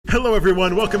Hello,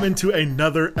 everyone. Welcome into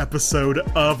another episode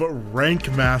of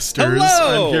Rank Masters.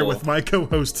 Hello! I'm here with my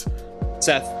co-host,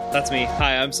 Seth. That's me.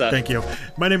 Hi, I'm Seth. Thank you.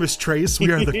 My name is Trace.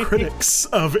 We are the critics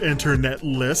of internet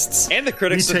lists. And the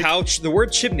critics of how the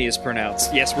word chimney is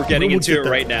pronounced. Yes, we're getting into it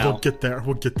right now. We'll get there.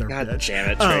 We'll get there, God bitch. damn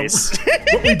it, Trace.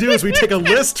 What we do is we take a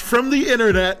list from the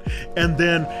internet and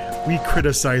then we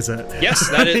criticize it. Yes,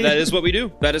 that is what we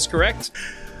do. That is correct.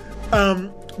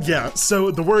 Yeah,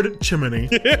 so the word chimney.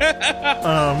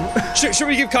 Should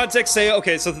we give context? Say,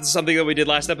 okay, so this is something that we did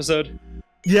last episode?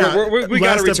 Yeah, we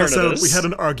gotta return episode, to this. We had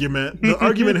an argument. The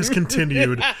argument has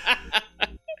continued.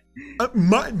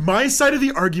 My side of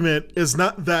the argument is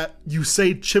not that you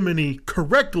say chimney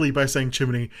correctly by saying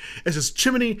chimney. It's just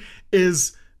chimney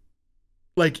is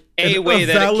like a way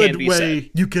that valid it can be way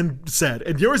said. you can said,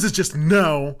 and yours is just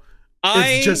no.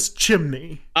 It's just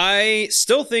chimney. I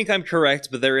still think I'm correct,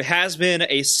 but there has been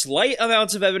a slight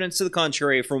amount of evidence to the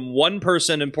contrary from one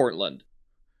person in Portland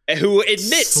who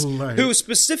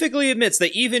specifically admits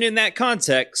that even in that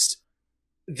context,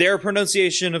 their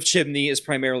pronunciation of chimney is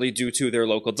primarily due to their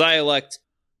local dialect.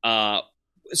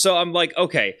 So I'm like,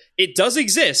 okay, it does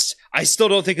exist. I still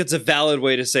don't think it's a valid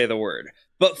way to say the word.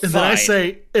 But fine. And then I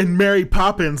say, in Mary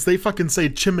Poppins, they fucking say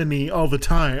chimney all the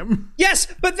time. Yes,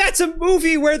 but that's a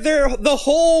movie where they're the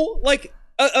whole, like,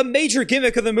 a major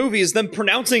gimmick of the movie is them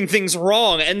pronouncing things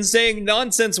wrong and saying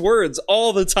nonsense words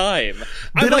all the time.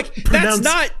 I'm like, that's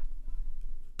not...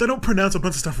 They don't pronounce a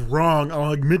bunch of stuff wrong.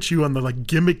 I'll admit you on the, like,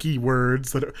 gimmicky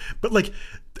words. But, like,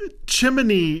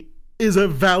 chimney is a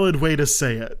valid way to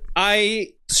say it.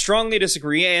 I strongly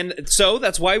disagree, and so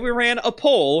that's why we ran a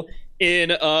poll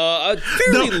in a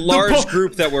fairly large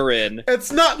group that we're in.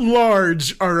 It's not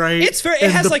large, all right? It's fair. It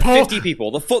has like 50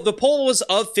 people. The poll was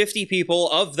of 50 people.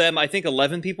 Of them, I think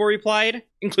 11 people replied,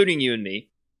 including you and me.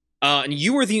 And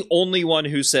you were the only one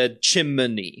who said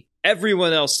chimney.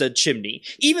 Everyone else said chimney.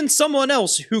 Even someone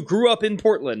else who grew up in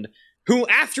Portland, who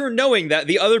after knowing that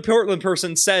the other Portland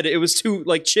person said it was too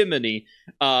like chimney,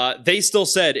 they still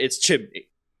said it's chimney.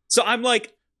 So I'm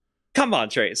like, come on,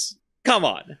 Trace. Come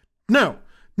on.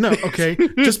 No, okay.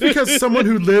 Just because someone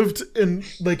who lived in,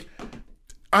 like,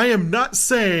 I am not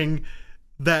saying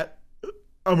that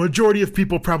a majority of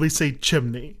people probably say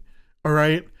chimney, all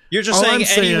right? You're just saying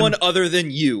anyone other than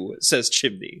you says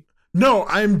chimney. No,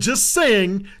 I'm just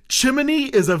saying chimney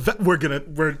is we're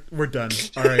done.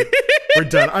 All right. We're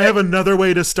done. I have another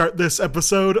way to start this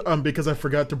episode because I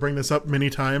forgot to bring this up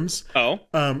many times. Oh.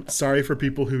 Sorry for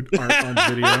people who aren't on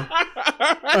video.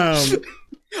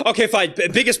 Okay, fine.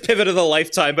 Biggest pivot of the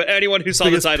lifetime, but anyone who saw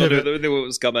the title knew it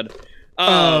was coming.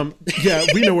 Yeah,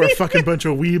 we know we're a fucking bunch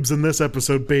of weebs in this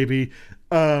episode, baby.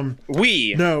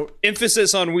 We. No.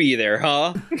 Emphasis on we there,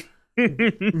 huh?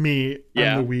 Me.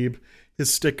 Yeah. I'm a weeb.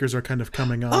 His stickers are kind of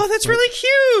coming off. Oh, that's really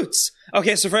cute!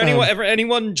 Okay, so for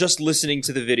anyone just listening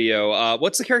to the video,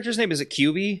 what's the character's name? Is it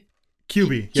QB?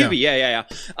 QB, yeah.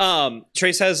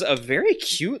 Trace has a very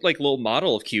cute, like, little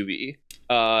model of QB.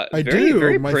 I very, do.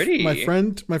 very pretty. My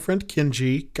friend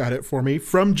Kenji got it for me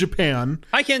from Japan.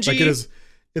 Hi, Kenji. Like,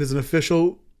 it is an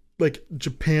official, like,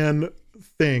 Japan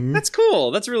thing. That's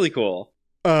cool. That's really cool.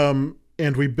 And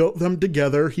we built them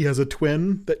together. He has a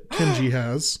twin that Kenji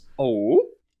has. Oh.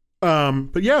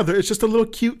 But yeah, it's just a little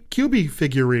cute QB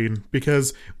figurine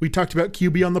because we talked about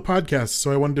QB on the podcast,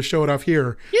 so I wanted to show it off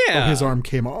here. Yeah. Oh, his arm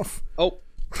came off. Oh,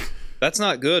 that's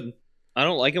not good. I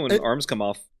don't like it when arms come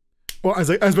off. Well, I was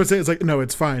about to say, it's like, no,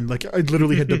 it's fine. Like, I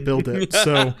literally had to build it,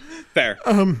 so fair.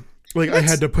 I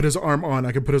had to put his arm on.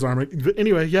 I could put his arm. But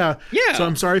anyway, yeah. So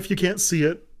I'm sorry if you can't see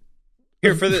it.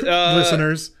 Here for the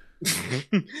listeners.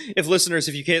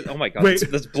 If you can't, oh my god,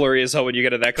 that's blurry as hell when you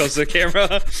get it that close to the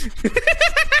camera.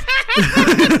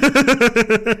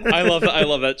 I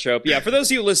love that trope. Yeah, for those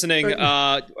of you listening,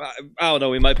 I don't know,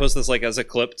 we might post this like as a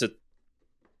clip to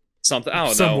something. I don't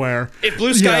know. Somewhere. If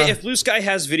Blue Sky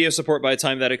has video support by the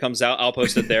time that it comes out, I'll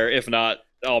post it there. If not,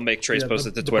 I'll make Trace post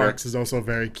it to Twitter. The box is also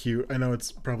very cute. I know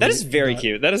it's probably that is very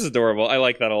cute. That is adorable. I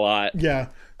like that a lot. Yeah,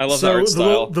 I love that art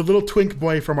style. The little twink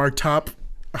boy from our top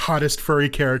hottest furry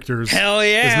characters. Hell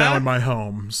yeah! Is now in my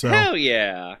home. So hell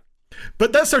yeah.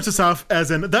 But that starts us off as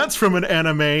that's from an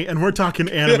anime, and we're talking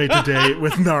anime today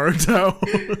with Naruto.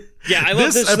 Yeah, I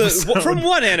love this. From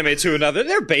one anime to another,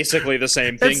 they're basically the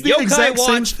same thing. It's the Yokai exact Watch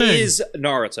same thing. is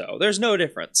Naruto. There's no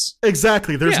difference.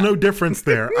 Exactly. There's no difference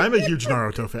there. I'm a huge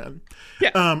Naruto fan.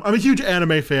 Yeah. I'm a huge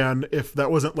anime fan, if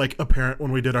that wasn't like apparent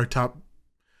when we did our top...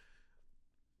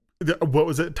 What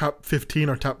was it? Top 15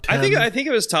 or top 10? I think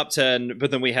it was top 10, but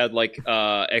then we had like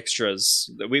extras.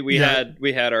 We had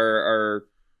our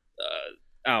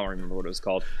I don't remember what it was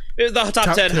called. The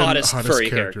top 10 hottest furry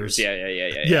characters.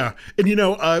 Yeah. And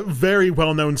a very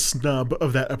well-known snub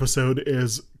of that episode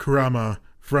is Kurama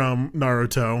from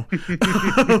Naruto.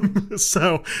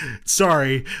 So,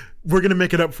 sorry. We're going to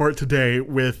make it up for it today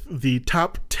with the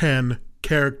top 10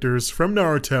 characters from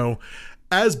Naruto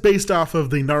as based off of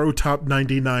the Naruto Top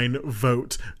 99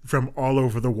 vote from all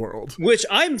over the world. Which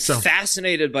I'm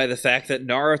fascinated by the fact that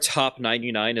Naruto Top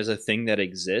 99 is a thing that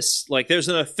exists. Like, there's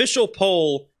an official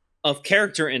poll of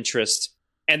character interest,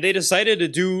 and they decided to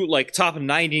do, like, Top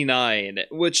 99,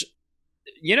 which,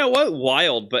 you know what?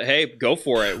 Wild, but hey, go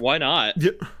for it. Why not?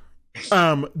 Yeah.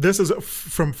 This is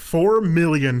from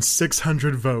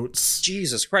 4,600,000 votes.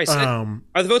 Jesus Christ. Are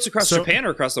the votes across Japan or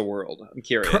across the world? I'm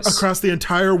curious. Across the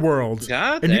entire world.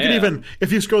 God and damn. you can even,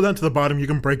 if you scroll down to the bottom, you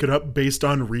can break it up based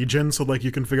on region. So like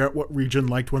you can figure out what region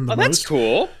liked one the most. That's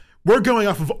cool. We're going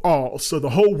off of all. So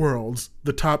the whole world,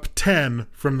 the top 10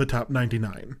 from the top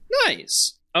 99.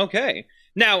 Nice. Okay.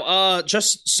 Now,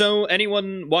 just so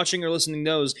anyone watching or listening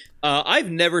knows,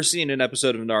 I've never seen an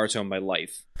episode of Naruto in my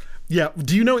life. Yeah.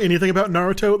 Do you know anything about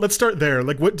Naruto? Let's start there.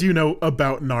 Like, what do you know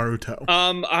about Naruto?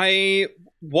 I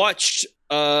watched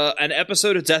an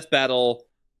episode of Death Battle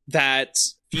that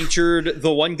featured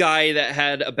the one guy that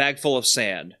had a bag full of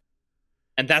sand.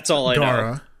 And that's all I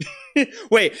know.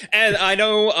 Wait, and I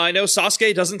know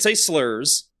Sasuke doesn't say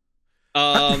slurs.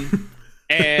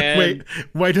 And wait,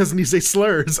 why doesn't he say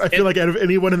slurs? I feel like out of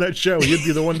anyone in that show, he'd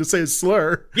be the one to say a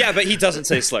slur. Yeah, but he doesn't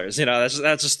say slurs. That's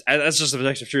just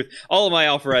objective truth. All of my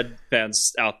Alpha Red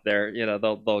fans out there,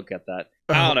 they'll get that.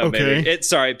 I don't know. Okay.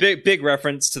 Maybe big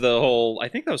reference to the whole. I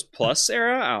think that was Plus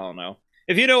era. I don't know.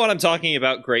 If you know what I'm talking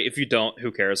about, great. If you don't,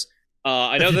 who cares?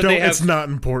 I know that they have. It's not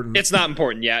important. It's not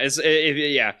important. Yeah.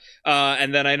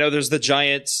 And then I know there's the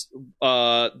giant,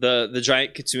 the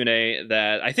giant kitsune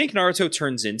that I think Naruto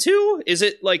turns into. Is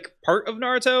it like part of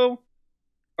Naruto?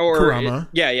 Or Kurama.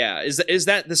 Yeah. Is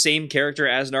that the same character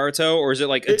as Naruto, or is it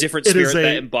like a different spirit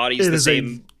that embodies the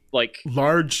same like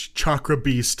large chakra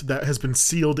beast that has been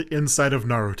sealed inside of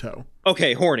Naruto?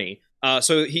 Okay, horny.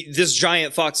 So this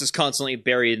giant fox is constantly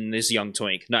buried in this young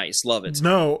twink. Nice, love it.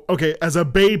 No, okay, as a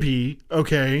baby,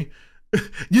 okay.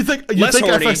 You think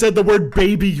horny. If I said the word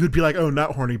baby, you'd be like, oh,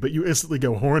 not horny, but you instantly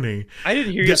go horny. I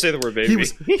didn't hear you say the word baby.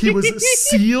 He was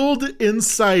sealed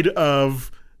inside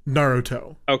of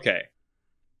Naruto. Okay,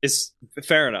 it's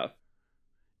fair enough.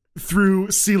 Through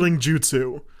sealing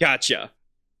jutsu. Gotcha.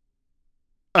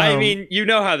 I mean, you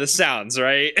know how this sounds,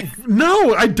 right?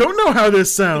 No, I don't know how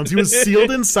this sounds. He was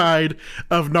sealed inside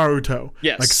of Naruto.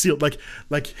 Yes. Like sealed,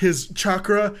 like his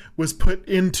chakra was put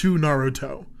into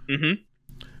Naruto. Mm-hmm.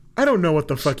 I don't know what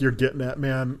the fuck you're getting at,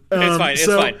 man.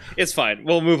 It's fine.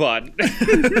 We'll move on.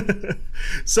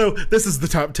 So this is the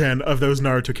top 10 of those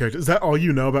Naruto characters. Is that all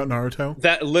you know about Naruto?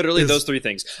 That literally those three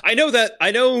things. I know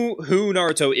who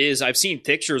Naruto is. I've seen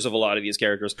pictures of a lot of these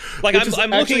characters. Like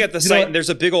I'm looking at the site and there's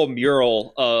a big old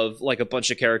mural of like a bunch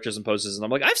of characters and poses, and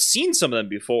I'm like, I've seen some of them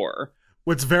before.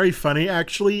 What's very funny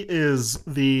actually is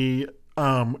the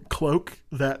cloak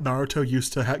that Naruto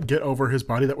used to get over his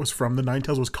body that was from the Nine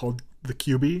Tails was called the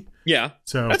Kyuubi. Yeah,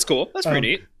 so that's cool. That's pretty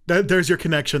neat. There's your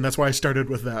connection. That's why I started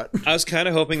with that. I was kind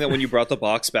of hoping that when you brought the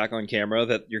box back on camera,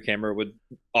 that your camera would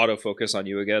autofocus on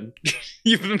you again.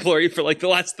 You've been blurry for like the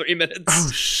last 3 minutes.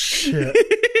 Oh shit!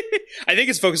 I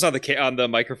think it's focused on the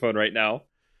microphone right now.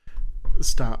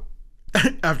 Stop.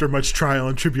 After much trial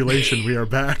and tribulation, we are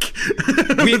back.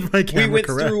 We went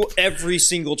through every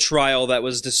single trial that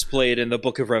was displayed in the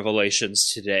Book of Revelations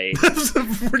today.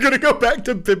 We're gonna go back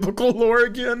to biblical lore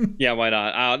again. Yeah, why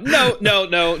not?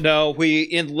 No.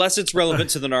 Unless it's relevant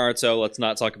to the Naruto, let's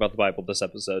not talk about the Bible this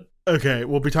episode. Okay,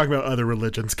 we'll be talking about other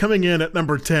religions. Coming in at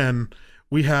number 10,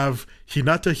 we have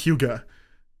Hinata Hyuga.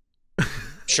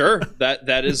 Sure,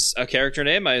 that is a character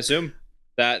name, I assume.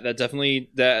 That definitely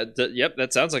yep,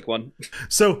 that sounds like one.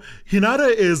 So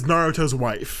Hinata is Naruto's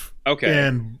wife. Okay.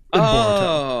 And Boruto.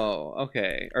 Oh,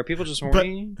 okay. Are people just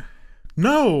horny? But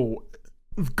no,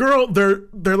 girl, they're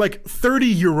like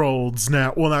 30-year-olds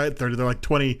now. Well, not 30. They're like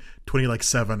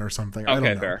 27 or something. Okay, I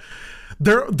don't know. fair.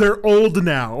 They're old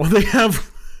now. They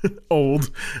have old.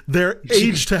 They're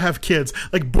aged to have kids.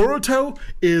 Like Boruto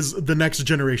is the next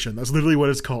generation. That's literally what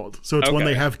it's called. So it's when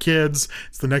they have kids.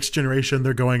 It's the next generation.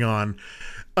 They're going on.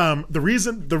 The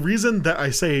reason that I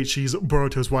say she's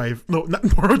Boruto's wife, no, not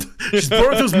Boruto, she's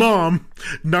Boruto's mom,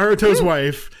 Naruto's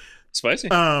wife. Spicy.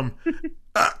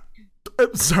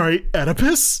 Sorry,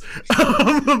 Oedipus.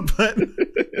 Well,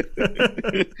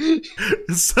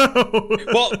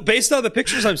 based on the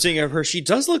pictures I'm seeing of her, she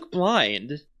does look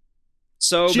blind.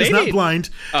 So she's not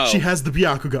blind. Oh. She has the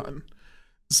Byakugan.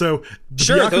 So the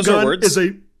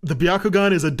Byakugan the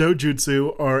Byakugan is a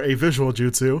dojutsu or a visual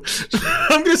jutsu.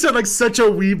 I'm gonna sound like such a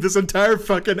weeb this entire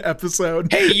fucking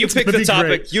episode. Hey, you picked the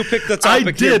topic. Great. You picked the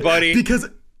topic here, buddy. Because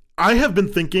I have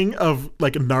been thinking of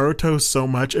like Naruto so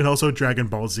much, and also Dragon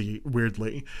Ball Z.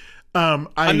 Weirdly, I'm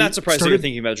not surprised that you're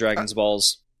thinking about Dragon's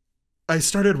Balls. I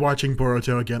started watching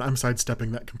Boruto again. I'm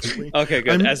sidestepping that completely. Okay,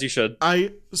 good, as you should.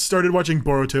 I started watching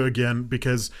Boruto again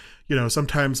because, you know,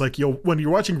 sometimes like when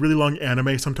you're watching really long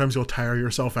anime, sometimes you'll tire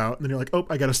yourself out, and then you're like, oh,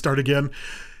 I got to start again.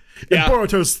 Yeah. And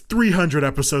Boruto's 300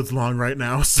 episodes long right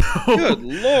now, so good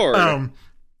lord.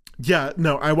 Yeah,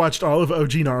 no, I watched all of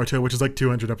OG Naruto, which is like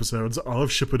 200 episodes, all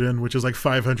of Shippuden, which is like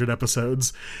 500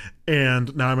 episodes,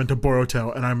 and now I'm into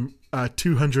Boruto, and I'm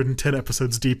 210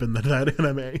 episodes deep in that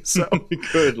anime. So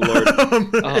good lord.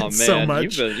 Oh man, so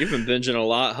much. You've been binging a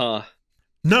lot, huh?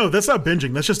 No, that's not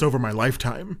binging. That's just over my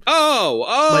lifetime. Okay.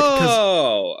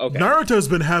 Naruto's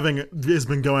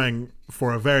been going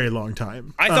for a very long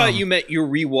time. I thought you meant you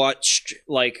rewatched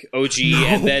like OG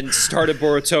and then started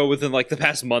Boruto within like the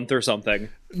past month or something.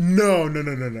 No.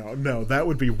 That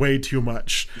would be way too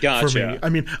much for me. I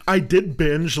mean, I did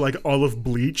binge like all of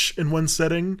Bleach in one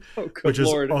setting, which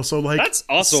Lord. Is also like that's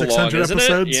also 600 long, isn't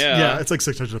episodes. It? Yeah, it's like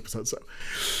 600 episodes. So.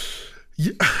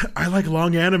 Yeah, I like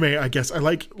long anime, I guess. I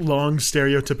like long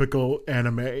stereotypical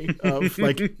anime of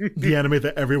like the anime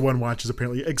that everyone watches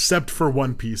apparently, except for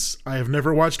One Piece. I have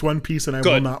never watched One Piece, and I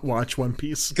will not watch One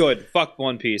Piece. Good. Fuck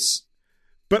One Piece.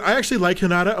 But I actually like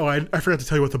Hinata. Oh, I forgot to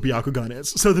tell you what the Byakugan is.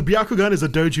 So the Byakugan is a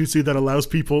dojutsu that allows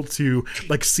people to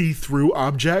like see through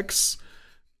objects.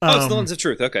 It's the lens of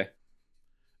truth. Okay.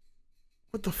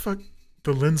 What the fuck?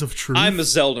 The lens of truth? I'm a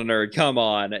Zelda nerd. Come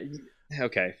on.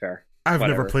 Okay, fair. I've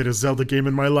never played a Zelda game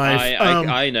in my life.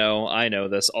 I know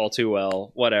this all too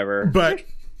well. Whatever. But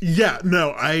yeah,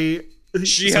 no,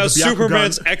 She has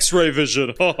Superman's X-ray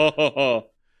vision.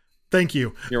 Thank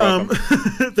you. You're welcome.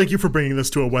 Thank you for bringing this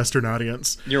to a Western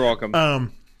audience. You're welcome.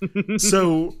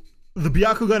 So the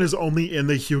Byakugan is only in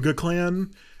the Hyuga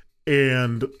clan,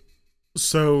 and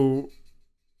so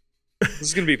this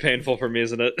is gonna be painful for me,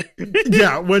 isn't it?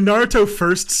 Yeah, when Naruto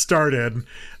first started,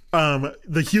 the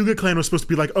Hyuga clan was supposed to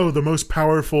be like, oh, the most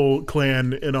powerful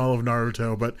clan in all of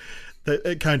Naruto, but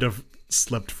it kind of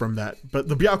slipped from that. But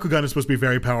the Byakugan is supposed to be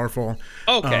very powerful.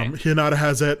 Okay. Hinata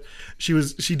has it. She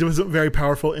wasn't very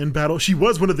powerful in battle. She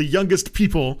was one of the youngest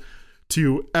people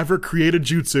to ever create a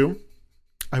jutsu.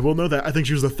 I will know that. I think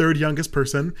she was the third youngest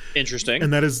person. Interesting.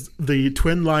 And that is the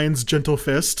Twin Lion's Gentle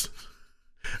Fist.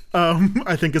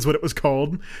 I think is what it was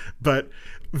called. But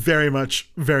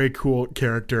very cool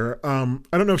character. I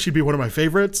don't know if she'd be one of my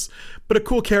favorites, but a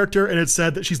cool character, and it's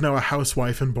said that she's now a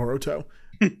housewife in Boruto.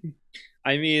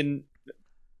 I mean,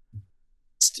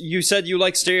 you said you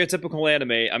like stereotypical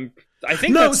anime. I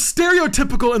think no, that's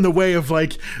stereotypical in the way of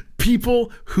like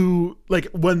people who like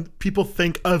when people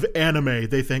think of anime,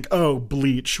 they think, oh,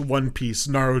 Bleach, One Piece,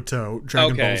 Naruto,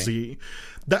 Dragon Ball Z.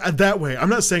 That way. I'm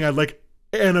not saying I like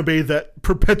anime that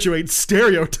perpetuates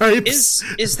stereotypes.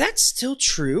 Is that still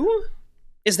true?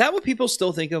 Is that what people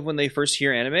still think of when they first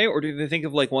hear anime, or do they think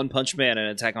of like One Punch Man and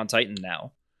Attack on Titan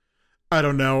now? I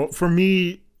don't know. For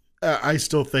me, I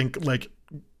still think like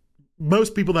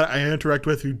most people that I interact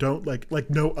with who don't like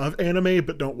know of anime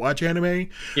but don't watch anime,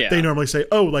 they normally say,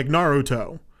 oh, like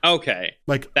Naruto. Okay,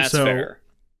 like that's fair.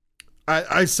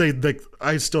 I say that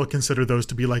I still consider those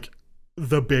to be like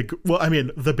the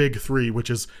big three, which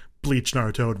is Bleach,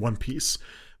 Naruto, and One Piece.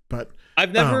 But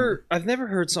I've never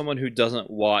heard someone who doesn't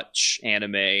watch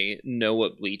anime know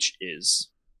what Bleach is.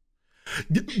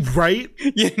 Right?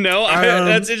 You know,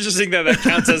 that's interesting that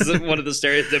counts as one of the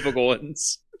stereotypical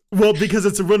ones. Well, because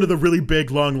it's one of the really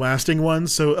big, long-lasting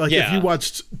ones. So, like, if you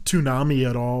watched Toonami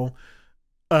at all,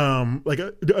 like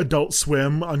Adult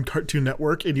Swim on Cartoon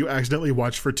Network, and you accidentally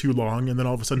watch for too long, and then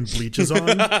all of a sudden Bleach is on,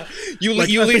 you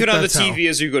leave it on the TV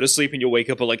as you go to sleep, and you wake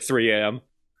up at like 3 a.m.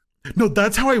 No,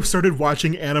 that's how I started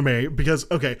watching anime, because,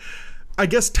 okay, I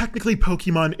guess technically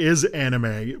Pokemon is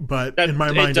anime, but in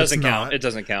my mind it's not. It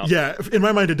doesn't count. Yeah, in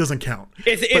my mind it doesn't count.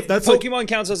 If Pokemon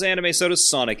counts as anime, so does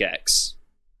Sonic X.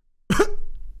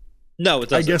 No, it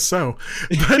doesn't. I guess so.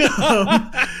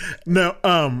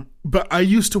 But, but I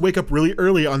used to wake up really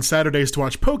early on Saturdays to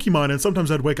watch Pokemon, and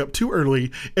sometimes I'd wake up too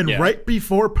early, and right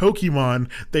before Pokemon,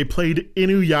 they played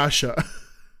Inuyasha.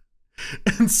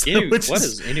 And so what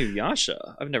is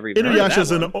Inuyasha? I've never even heard of that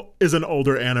Inuyasha is an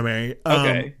older anime.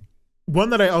 Okay.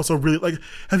 one that I also really like.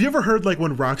 Have you ever heard like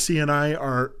when Roxy's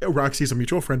a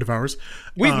mutual friend of ours.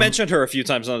 We've mentioned her a few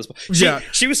times on this.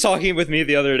 She was talking with me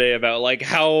the other day about like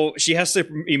how she has to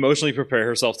emotionally prepare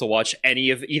herself to watch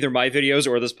any of either my videos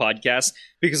or this podcast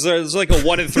because there's like a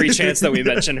 1 in 3 chance that we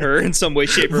mention her in some way,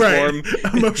 shape, or form.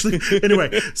 Emotionally.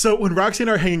 Anyway, so when Roxy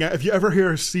and I are hanging out, if you ever hear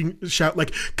her shout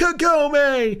like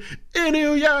 "Kagome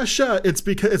Inuyasha," it's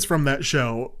because it's from that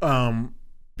show.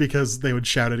 Because they would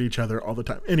shout at each other all the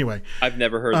time. Anyway. I've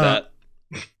never heard that.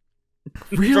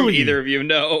 Really? From either of you,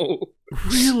 no.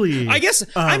 Really? I guess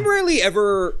I'm rarely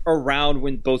ever around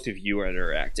when both of you are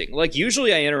interacting. Like,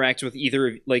 usually I interact with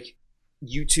either, like,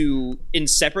 you two in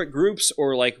separate groups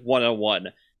or, like, one-on-one.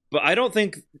 But I don't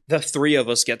think the 3 of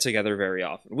us get together very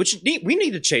often. We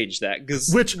need to change that because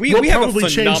we have a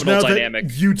phenomenal dynamic.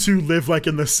 That you two live like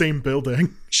in the same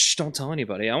building. Shh! Don't tell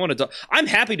anybody. I'm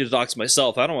happy to dox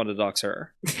myself. I don't want to dox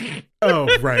her. Oh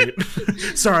right.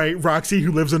 Sorry, Roxy,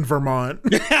 who lives in Vermont.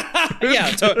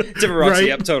 Yeah, different Roxy. Right?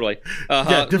 Yep, totally.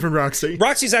 Yeah, different Roxy.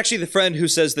 Roxy's actually the friend who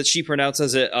says that she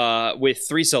pronounces it with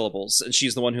 3 syllables, and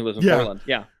she's the one who lives in Portland.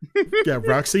 Yeah. Yeah,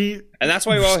 Roxy. And that's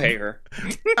why we all hate her.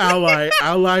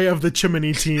 Ally of the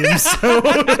Chimney team. So.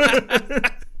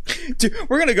 Dude,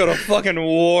 we're gonna go to fucking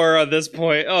war at this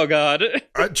point. Oh god.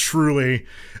 Truly.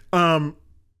 But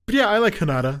yeah, I like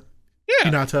Hinata. Yeah.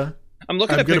 Hinata. I'm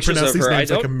looking at pictures of her. I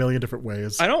like a million different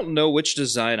ways. I don't know which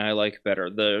design I like better,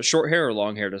 the short hair or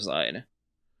long hair design.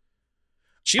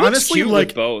 She looks honestly, cute like,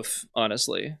 with both,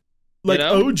 honestly. Like, you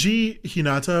know? OG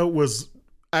Hinata was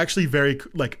actually very,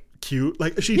 like, cute.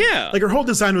 Like, like, her whole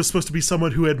design was supposed to be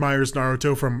someone who admires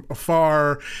Naruto from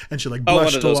afar, and she, like,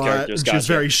 blushed a lot, and she was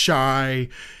very shy.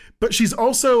 But she's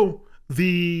also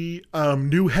the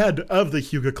new head of the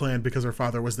Hyuga clan because her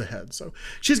father was the head. So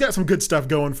she's got some good stuff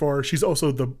going for her. She's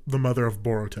also the mother of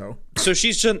Boruto. So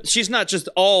she's not just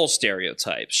all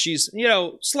stereotypes. She's,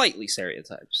 slightly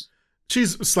stereotypes.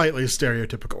 She's slightly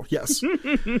stereotypical, yes.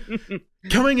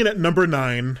 Coming in at number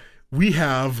 9, we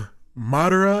have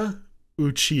Madara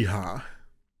Uchiha.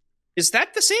 Is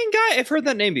that the same guy? I've heard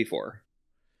that name before.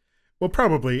 Well,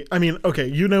 probably. I mean, okay,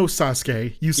 you know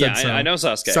Sasuke. You said so. I know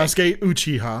Sasuke. Sasuke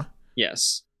Uchiha.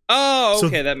 Yes. Oh,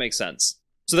 okay, so that makes sense.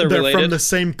 So they're related? From the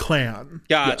same clan.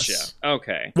 Gotcha. Yes.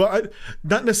 Okay. Well,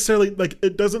 not necessarily, like,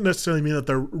 it doesn't necessarily mean that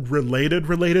they're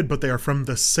related, but they are from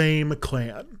the same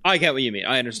clan. I get what you mean.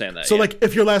 I understand that. So, like,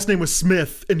 if your last name was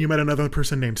Smith and you met another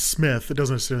person named Smith, it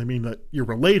doesn't necessarily mean that you're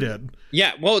related.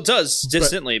 Yeah, well, it does,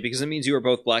 distantly, because it means you are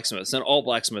both blacksmiths, and all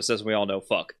blacksmiths, as we all know,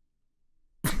 fuck.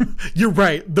 You're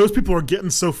right. Those people are getting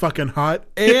so fucking hot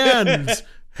and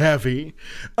heavy.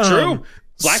 True.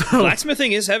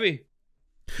 Blacksmithing is heavy.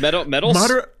 Metals.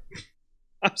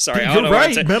 I'm sorry. I don't know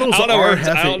right. Metals are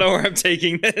heavy. I don't know where I'm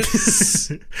taking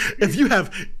this. If you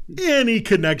have any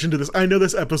connection to this, I know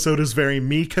this episode is very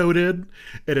me-coded.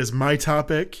 It is my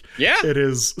topic. Yeah. It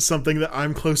is something that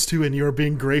I'm close to, and you're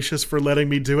being gracious for letting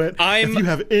me do it. If you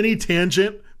have any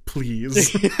tangent,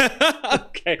 please.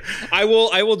 Okay. I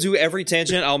will do every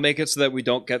tangent. I'll make it so that we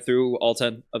don't get through all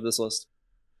 10 of this list.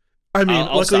 I mean,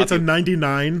 luckily it's a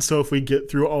 99, so if we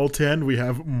get through all 10, we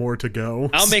have more to go.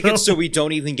 I'll make it so we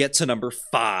don't even get to number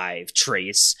 5,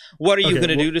 Trace. What are you going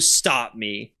to do to stop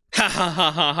me? Ha ha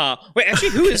ha ha ha. Wait,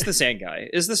 actually, who is the sand guy?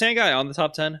 Is the sand guy on the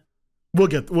top 10?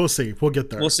 We'll see. We'll get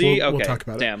there. We'll see. Okay. We'll talk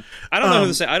about it. Damn. I don't know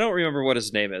who I don't remember what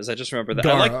his name is. I just remember that.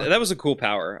 That was a cool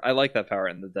power. I like that power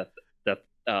in the death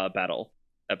battle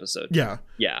episode. Yeah.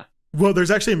 Yeah. Well,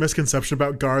 there's actually a misconception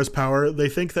about Gaara's power. They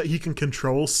think that he can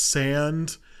control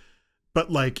sand. But,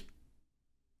 like,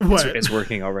 what? It's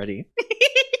working already.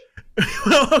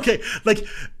 Well, okay. Like,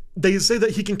 they say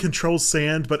that he can control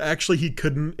sand, but actually he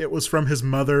couldn't. It was from his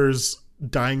mother's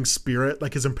dying spirit.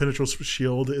 Like, his impenetrable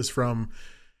shield is from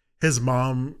his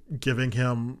mom giving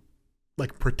him,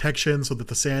 like, protection so that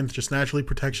the sand just naturally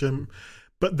protects him.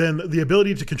 But then the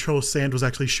ability to control sand was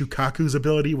actually Shukaku's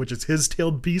ability, which is his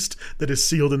tailed beast that is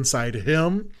sealed inside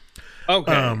him.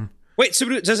 Okay. Wait, so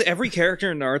does every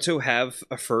character in Naruto have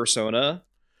a fursona?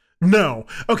 No.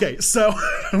 Okay, so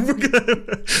I'm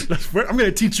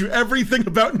gonna teach you everything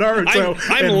about Naruto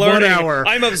I'm in learning. 1 hour.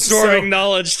 I'm absorbing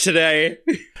knowledge today.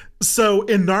 So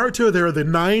in Naruto, there are the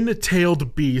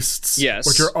 9-tailed beasts, yes,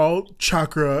 which are all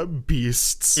chakra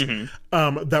beasts,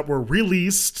 that were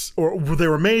released, or they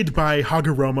were made by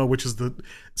Hagoromo, which is the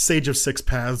Sage of Six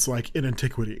Paths, like in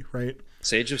antiquity, right?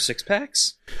 Sage of Six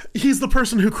Packs? He's the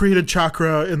person who created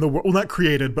chakra in the world. Well, not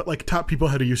created, but like taught people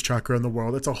how to use chakra in the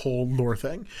world. It's a whole lore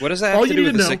thing. What does that have to do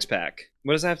with the six-pack?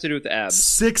 What does that have to do with the abs?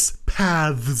 6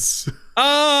 paths.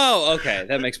 Oh, okay.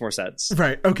 That makes more sense.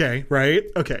 Right. Okay. Right.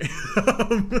 Okay.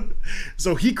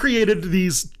 So he created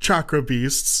these chakra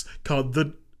beasts called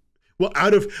Well,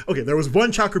 there was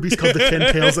one chakra beast called the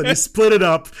 10 tails, and he split it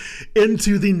up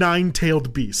into the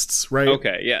 9-tailed beasts, right?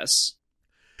 Okay, yes.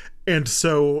 And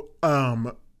so,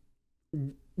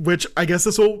 which I guess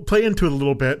this will play into it a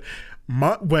little bit.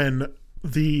 When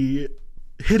the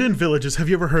hidden villages, have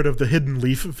you ever heard of the Hidden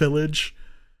Leaf Village?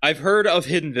 I've heard of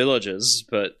hidden villages,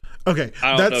 but okay,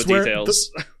 I don't know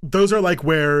details. Those are like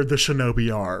where the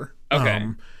shinobi are. Okay.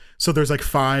 So there's like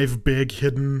 5 big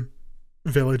hidden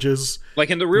villages.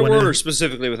 Like in the real world or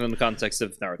specifically within the context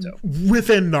of Naruto?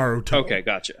 Within Naruto. Okay,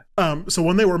 gotcha. So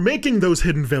when they were making those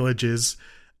hidden villages,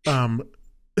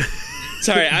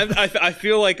 sorry, I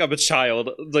feel like I'm a child,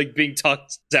 like being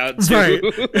talked down to. Right.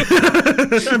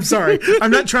 I'm sorry. I'm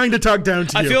not trying to talk down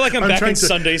to you. I feel like I'm back in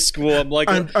Sunday school. I'm like,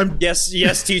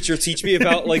 yes, teacher, teach me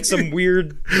about like some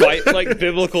weird like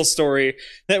biblical story.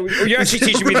 You're actually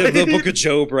teaching me the book of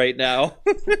Job right now.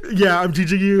 Yeah, I'm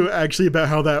teaching you actually about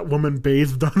how that woman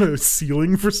bathed on a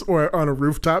ceiling or on a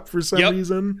rooftop for some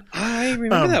reason. I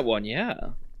remember that one. Yeah.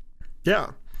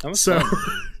 Yeah. That was fun.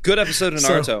 Good episode of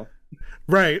Naruto.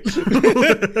 Right.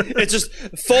 It's just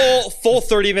full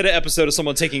 30-minute episode of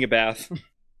someone taking a bath.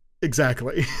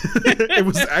 Exactly. It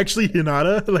was actually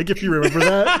Hinata, like if you remember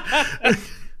that.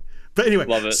 But anyway,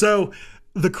 love it. So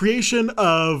the creation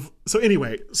of so these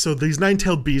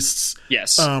 9-tailed beasts,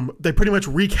 yes, they pretty much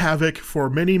wreak havoc for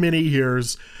many, many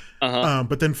years.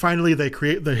 But then finally they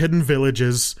create the hidden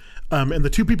villages. And the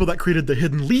 2 people that created the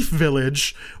Hidden Leaf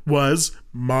Village was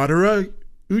Madara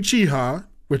Uchiha,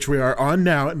 which we are on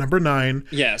now at number 9.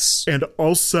 Yes. And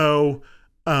also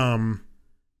Hashirama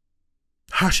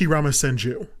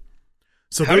Senju.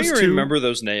 So how do you remember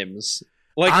those names?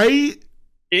 Like I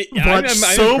watched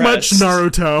so much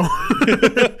Naruto.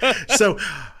 So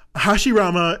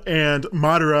Hashirama and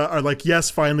Madara are like, yes,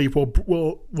 finally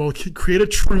we'll create a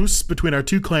truce between our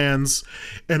 2 clans,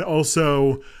 and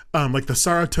also like the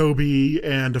Saratobi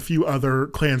and a few other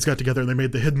clans got together and they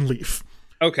made the Hidden Leaf.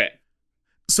 Okay.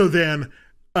 So then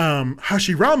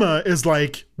Hashirama is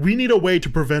like, we need a way to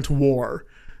prevent war.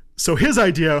 So his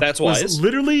idea was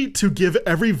literally to give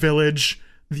every village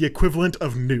the equivalent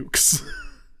of nukes.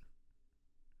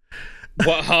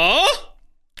 What? Huh?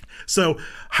 So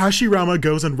Hashirama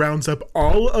goes and rounds up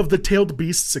all of the tailed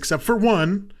beasts except for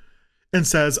one and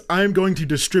says, I'm going to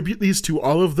distribute these to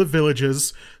all of the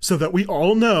villages so that we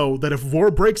all know that if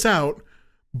war breaks out,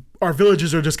 our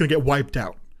villages are just going to get wiped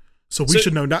out. So we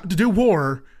should know not to do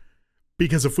war,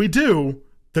 because if we do,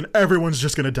 then everyone's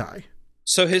just going to die.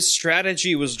 So his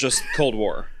strategy was just Cold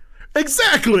War.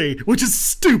 Exactly, which is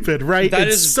stupid, right?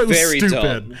 It's so very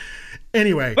stupid. Dumb.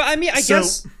 Anyway, but I mean, I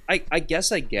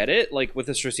guess I get it. Like with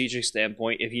a strategic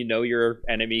standpoint, if you know your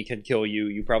enemy can kill you,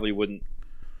 you probably wouldn't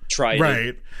try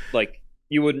to, like,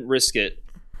 you wouldn't risk it.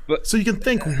 But so you can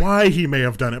think why he may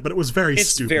have done it, but it was very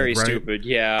stupid. It's very stupid,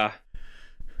 yeah.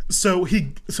 So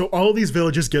all of these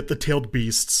villages get the tailed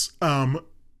beasts.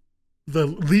 The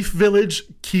Leaf Village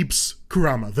keeps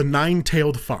Kurama, the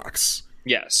 9-tailed fox.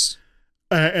 Yes.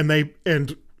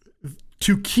 And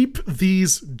to keep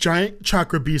these giant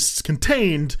chakra beasts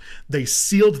contained, they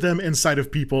sealed them inside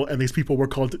of people, and these people were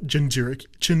called Jinjuriki.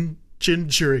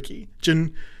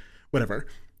 Whatever.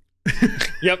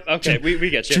 Yep, okay, we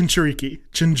get you. Jinchuriki.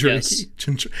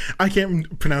 Yes. I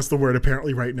can't pronounce the word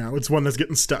apparently right now. It's one that's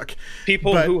getting stuck.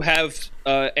 People who have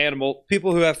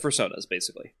people who have personas,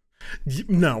 basically.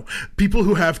 No, people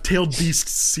who have tailed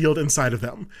beasts sealed inside of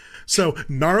them. So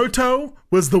Naruto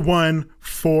was the one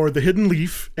for the Hidden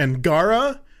Leaf, and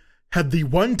Gaara had the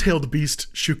one-tailed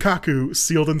beast Shukaku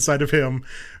sealed inside of him.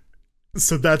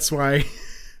 So that's why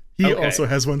he also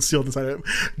has one sealed inside of him.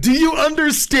 Do you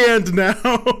understand now?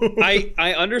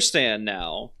 I understand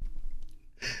now.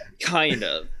 Kind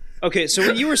of. Okay, so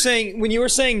when you were saying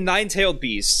 9-tailed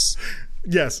beasts,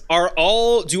 yes.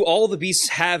 Do all the beasts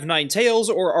have 9 tails,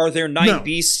 or are there 9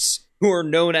 beasts who are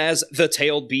known as the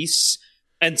tailed beasts,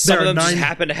 and some of them just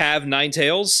happen to have 9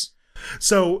 tails?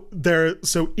 So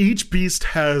each beast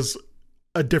has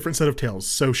a different set of tails.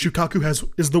 So Shukaku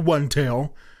is the 1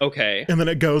 tail. Okay. And then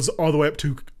it goes all the way up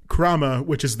to Kurama,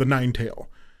 which is the 9 tail.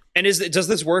 And does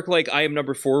this work like I Am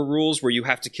Number 4 rules, where you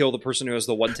have to kill the person who has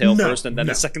the 1 tail first and then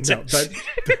the second tail?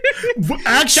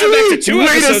 Actually,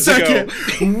 wait a second.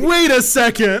 Am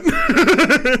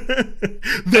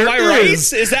I right?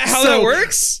 Is that how that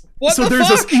works? What the fuck?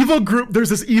 There's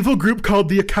this evil group called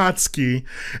the Akatsuki,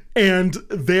 and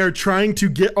they are trying to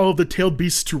get all of the tailed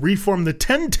beasts to reform the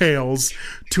 10 tails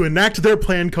to enact their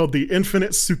plan called the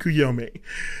Infinite Tsukuyomi.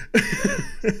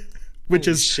 Which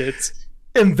is shit.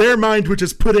 In their mind, which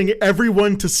is putting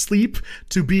everyone to sleep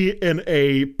to be in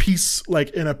a peace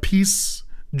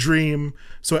dream.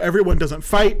 So everyone doesn't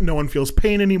fight. No one feels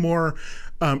pain anymore.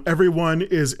 Everyone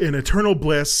is in eternal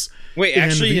bliss. Wait,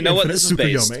 actually, you know what? This is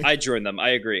based. Tsukuyomi. I join them. I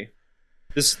agree.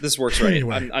 This works right.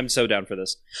 Anyway. I'm so down for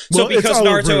this. Well, So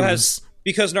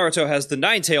because Naruto has the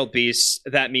nine-tailed beast,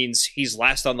 that means he's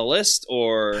last on the list,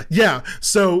 or Yeah.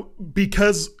 So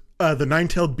because the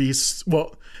nine-tailed beast,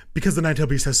 because the nine-tailed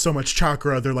beast has so much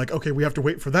chakra, they're like, okay, we have to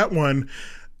wait for that one.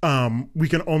 We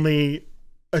can only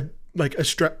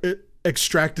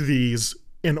extract these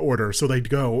in order. So they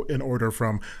go in order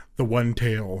from the one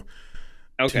tail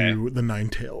to the nine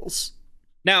tails.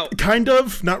 Now, kind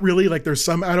of, not really. Like there's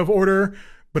some out of order,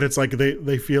 but it's like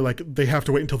they feel like they have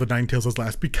to wait until the nine tails is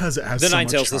last because it has the so nine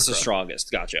much tails chakra. is the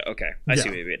strongest. Gotcha. Okay, I see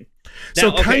what you mean.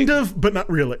 Now, so kind of, but not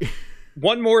really.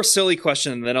 One more silly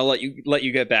question, and then I'll let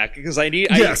you get back because I need.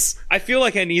 I feel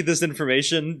like I need this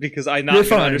information because I'm not going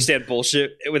to understand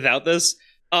bullshit without this.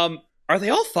 Are they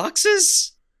all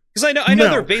foxes? Because I know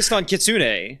they're based on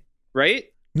kitsune, right?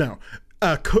 No,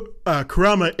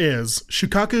 Kurama is.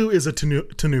 Shukaku is a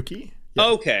tanuki. Yeah.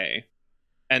 Okay,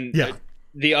 and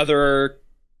the other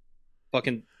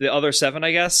seven,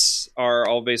 I guess, are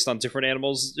all based on different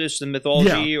animals, just in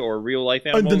mythology or real life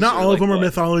animals. Not all of them are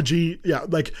mythology. Yeah,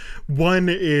 like one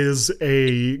is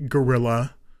a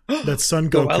gorilla. That's Son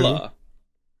Goku. Gorilla.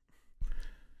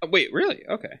 Wait, really?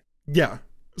 Okay. Yeah.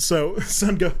 So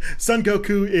Son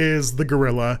Goku is the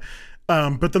gorilla,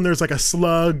 but then there's like a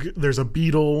slug. There's a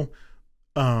beetle.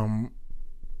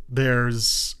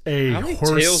 There's a How many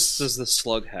horse. tails does the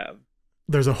slug have?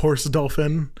 There's a horse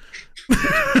dolphin.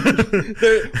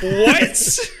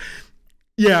 What?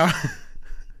 Yeah.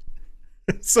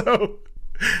 So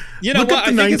you know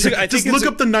what? Look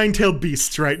up the nine-tailed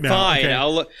beasts right now. Fine. Okay.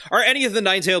 I'll look. Are any of the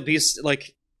nine-tailed beasts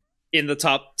like in the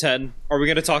top 10? Are we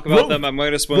going to talk about them? I'm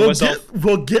going to spoil myself.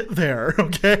 We'll get there.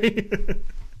 Okay.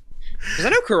 Because I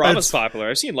know Kurama's popular.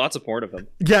 I've seen lots of porn of him.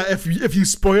 Yeah, if you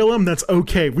spoil him, that's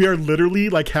okay. We are literally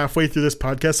like halfway through this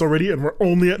podcast already, and we're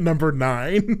only at number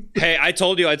 9. Hey, I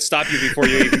told you I'd stop you before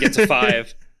you even get to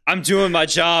 5. I'm doing my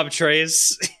job,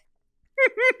 Trace.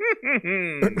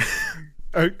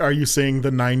 Are you saying the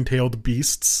nine-tailed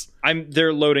beasts?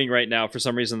 They're loading right now for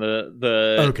some reason.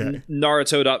 The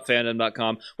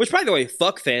Naruto.fandom.com, which, by the way,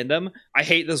 fuck fandom. I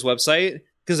hate this website.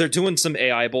 Because they're doing some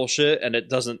AI bullshit and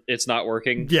it's not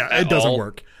working. Yeah, it doesn't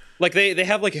work. Like they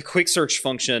have like a quick search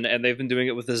function and they've been doing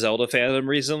it with the Zelda fandom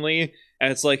recently.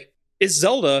 And it's like, is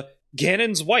Zelda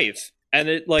Ganon's wife? And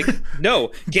it like, no,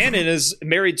 Ganon is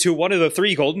married to one of the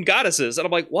 3 golden goddesses. And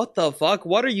I'm like, what the fuck?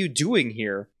 What are you doing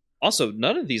here? Also,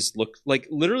 none of these look like,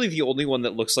 literally the only one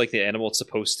that looks like the animal it's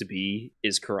supposed to be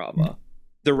is Kurama.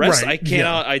 The rest I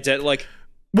cannot identify.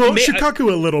 Well,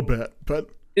 Shikaku a little bit, but...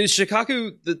 Is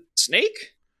Shikaku the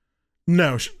snake?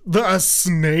 No, the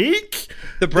snake?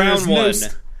 The brown one.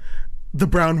 The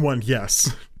brown one,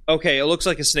 yes. Okay, it looks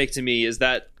like a snake to me. Is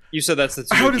that you said that's the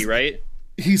tanuki, right?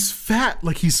 He's fat,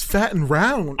 like he's fat and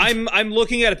round. I'm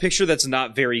looking at a picture that's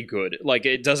not very good. Like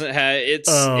it doesn't have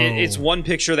it's one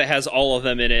picture that has all of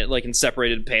them in it, like in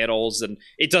separated panels, and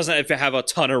it doesn't have a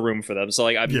ton of room for them. So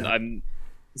like I'm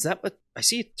is that what I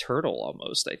see? A turtle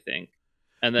almost, I think.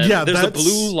 And then there's a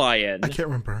blue lion. I can't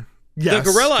remember. Yes,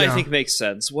 the gorilla, I think, makes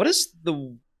sense. What is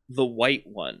the white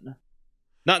one?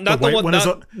 Not the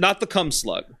one. Not the cum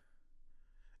slug.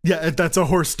 Yeah, that's a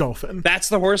horse dolphin. That's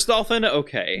the horse dolphin.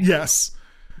 Okay. Yes.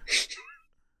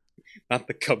 Not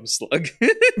the cum slug.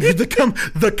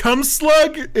 the cum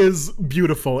slug is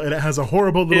beautiful, and it has a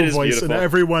horrible little voice,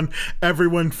 beautiful. And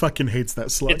everyone fucking hates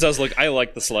that slug. It does look. I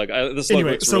like the slug. The slug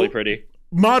looks really pretty.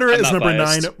 Madara is number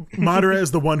biased. 9. Madara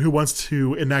is the one who wants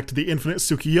to enact the infinite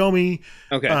Tsukuyomi.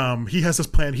 Okay. He has this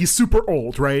plan. He's super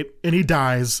old, right? And he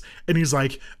dies. And he's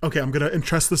like, okay, I'm going to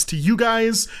entrust this to you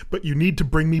guys, but you need to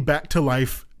bring me back to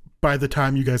life by the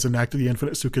time you guys enact the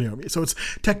infinite Tsukuyomi. So it's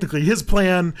technically his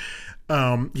plan.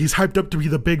 He's hyped up to be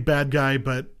the big bad guy,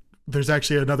 but there's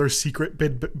actually another secret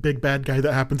big bad guy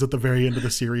that happens at the very end of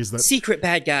the series. That secret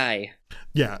bad guy.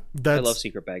 Yeah. I love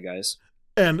secret bad guys.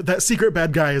 And that secret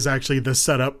bad guy is actually the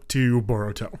setup to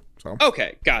Boruto. So.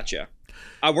 Okay, gotcha.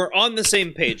 We're on the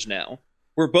same page now.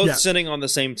 We're both sitting on the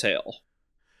same tail.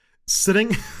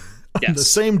 Sitting on the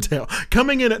same tail.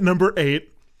 Coming in at number 8,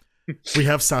 we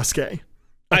have Sasuke.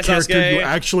 A character Sasuke. You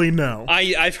actually know.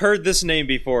 I've heard this name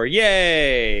before.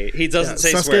 Yay! He doesn't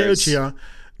say Sasuke swears. Uchiha.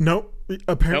 Nope.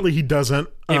 Apparently he doesn't.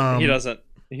 He doesn't.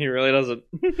 He really doesn't.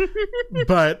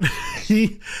 But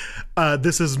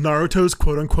this is Naruto's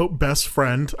quote-unquote best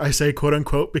friend. I say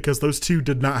quote-unquote because those two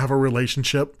did not have a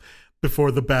relationship before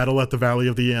the battle at the Valley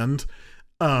of the End.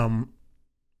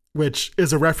 Which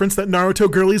is a reference that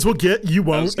Naruto girlies will get. You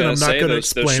won't, and I'm not going to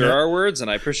explain it. Those sure are words, and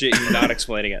I appreciate you not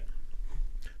explaining it.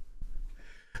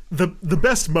 the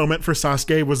best moment for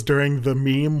Sasuke was during the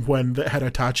meme when they had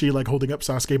Itachi like holding up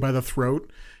Sasuke by the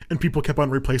throat, and people kept on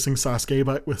replacing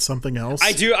Sasuke with something else.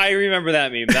 I remember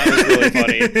that meme. That was really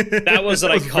funny. That was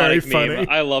an iconic meme.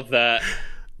 I love that.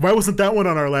 Why wasn't that one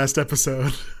on our last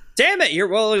episode? Damn it!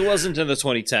 Well, it wasn't in the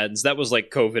 2010s. That was like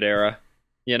COVID era,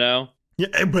 you know?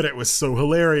 Yeah, but it was so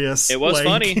hilarious. It was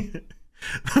funny.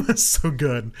 That was so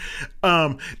good.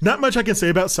 Not much I can say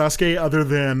about Sasuke other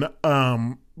than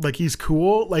like he's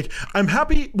cool. Like I'm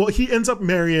happy. Well, he ends up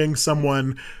marrying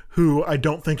someone who I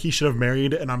don't think he should have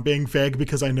married, and I'm being vague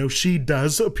because I know she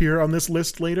does appear on this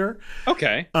list later.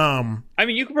 Okay. I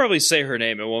mean, you could probably say her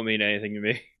name. It won't mean anything to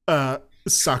me.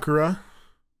 Sakura.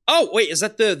 Oh wait, is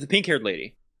that the pink-haired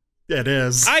lady? It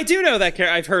is. I do know that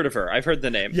character. I've heard of her. I've heard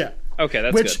the name. Yeah. Okay,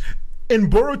 that's good. In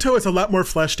Boruto, it's a lot more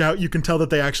fleshed out. You can tell that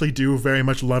they actually do very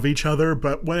much love each other.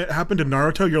 But when it happened in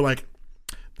Naruto, you're like,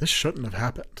 this shouldn't have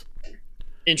happened.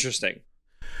 Interesting.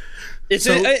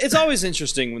 It's always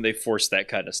interesting when they force that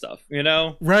kind of stuff, you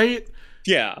know? Right?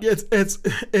 Yeah.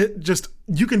 It just,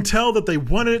 you can tell that they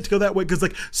wanted it to go that way. Because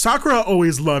like Sakura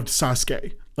always loved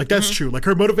Sasuke. Like that's true. Like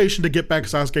her motivation to get back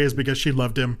Sasuke is because she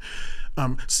loved him.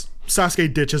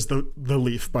 Sasuke ditches the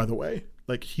leaf, by the way.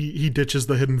 Like he ditches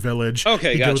the hidden village.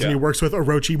 Okay, he gotcha. goes and he works with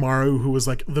Orochimaru, who was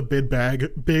like the big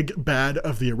bad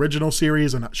of the original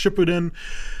series and not Shippuden.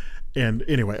 And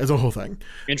anyway, as a whole thing.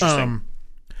 Interesting.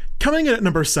 Coming in at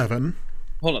number 7.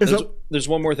 Hold on, there's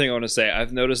one more thing I want to say.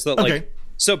 I've noticed that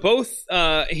so both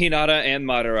Hinata and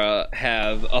Madara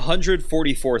have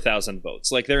 144,000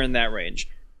 votes. Like they're in that range.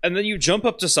 And then you jump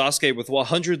up to Sasuke with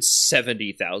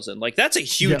 170,000. Like that's a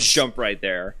huge jump right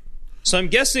there. So I'm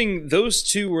guessing those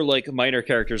two were like minor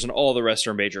characters and all the rest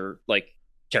are major like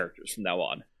characters from now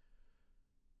on.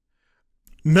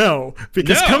 No,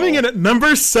 because coming in at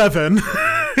number 7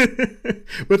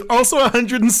 with also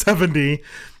 170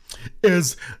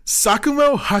 is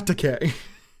Sakumo Hatake.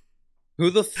 Who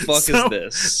the fuck is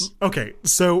this? Okay,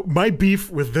 so my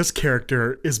beef with this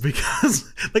character is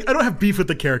because, like, I don't have beef with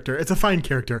the character. It's a fine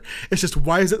character. It's just,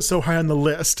 why is it so high on the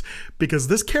list? Because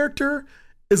this character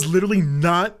is literally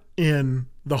not in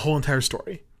the whole entire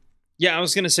story. Yeah, I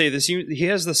was going to say this. He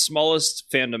has the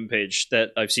smallest fandom page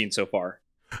that I've seen so far.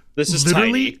 This is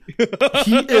literally, tiny.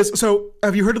 He is. So,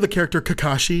 have you heard of the character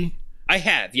Kakashi? I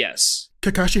have, yes.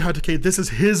 Kakashi Hatake, this is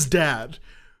his dad,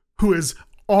 who is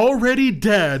already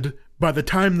dead by the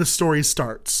time the story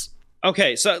starts.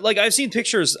 Okay, so like I've seen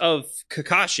pictures of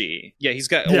Kakashi. Yeah, he's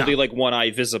got only like one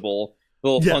eye visible,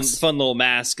 little fun little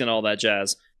mask and all that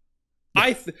jazz.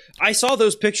 Yeah. I saw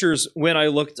those pictures when I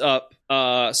looked up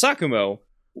Sakumo.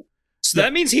 So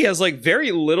that means he has like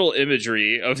very little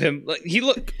imagery of him. Like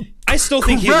I still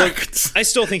think he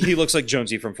looks like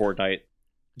Jonesy from Fortnite.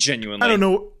 Genuinely.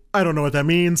 I don't know what that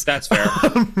means. That's fair.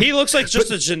 He looks like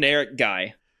just a generic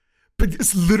guy. But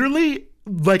it's literally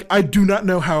like, I do not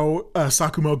know how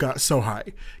Sakumo got so high,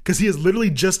 because he is literally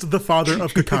just the father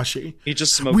of Kakashi. He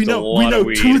just smoked a lot of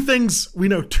weed. We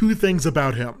know two things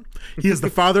about him. He is the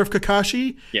father of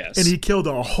Kakashi, yes, and he killed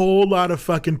a whole lot of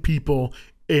fucking people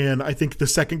in, I think, the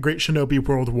Second Great Shinobi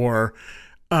World War.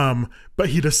 But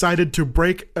he decided to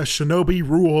break a shinobi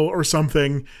rule or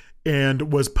something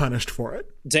and was punished for it.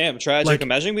 Damn, tragic. Like,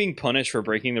 imagine being punished for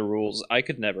breaking the rules. I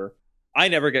could never. I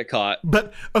never get caught.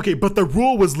 But the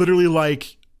rule was literally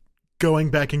like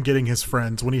going back and getting his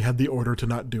friends when he had the order to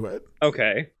not do it.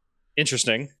 Okay.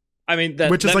 Interesting. I mean, that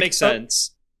makes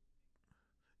sense.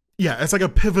 Yeah, it's like a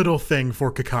pivotal thing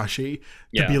for Kakashi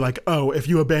to be like, oh, if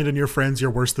you abandon your friends, you're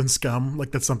worse than scum.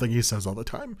 Like, that's something he says all the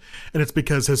time. And it's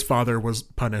because his father was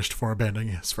punished for abandoning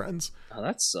his friends. Oh,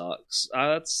 that sucks.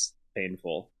 That's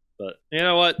painful. But you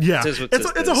know what? Yeah,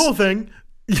 it's a whole thing.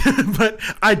 But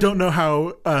I don't know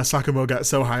how Sakumo got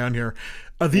so high on here.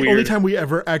 The only time we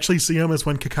ever actually see him is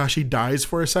when Kakashi dies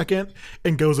for a second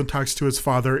and goes and talks to his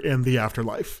father in the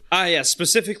afterlife. Yeah,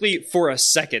 specifically for a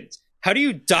second. How do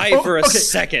you die for a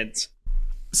second?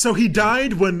 So he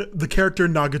died when the character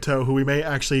Nagato, who we may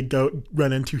actually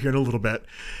run into here in a little bit,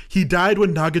 he died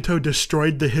when Nagato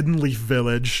destroyed the Hidden Leaf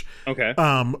Village. Okay.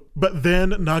 But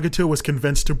then Nagato was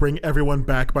convinced to bring everyone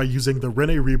back by using the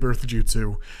Rene Rebirth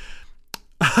Jutsu.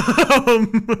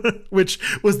 Which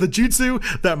was the jutsu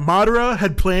that Madara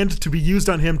had planned to be used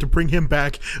on him to bring him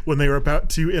back when they were about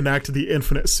to enact the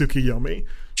Infinite Tsukuyomi.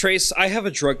 Trace, I have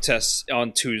a drug test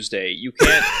on Tuesday. You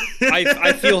can't.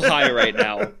 I feel high right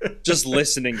now just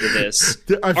listening to this.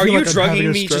 Are you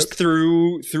drugging me just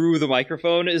through the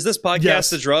microphone? Is this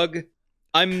podcast a drug?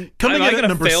 I'm going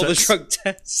to fail the drug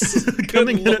test.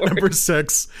 Coming in at number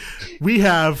 6, we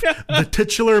have the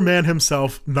titular man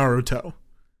himself, Naruto.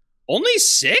 Only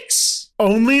 6?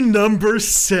 Only number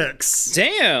 6.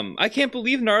 Damn, I can't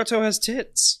believe Naruto has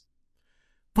tits.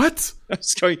 What?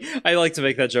 I like to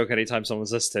make that joke anytime someone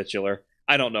says titular.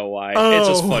 I don't know why. It's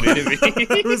just funny to me.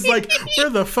 I was like, where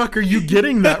the fuck are you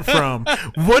getting that from?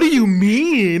 What do you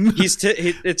mean?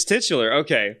 It's titular.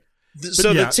 Okay.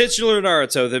 So the titular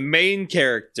Naruto, the main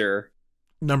character.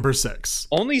 Number 6.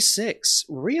 Only 6?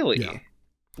 Really? Yeah.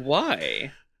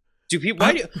 Why?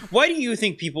 Why do you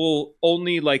think people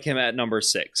only like him at number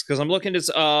 6? Because I'm looking at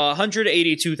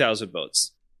 182,000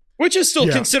 votes, which is still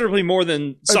considerably more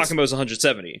than Sakamo's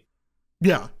 170.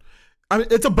 Yeah, I mean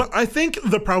I think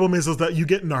the problem is that you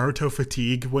get Naruto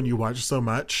fatigue when you watch so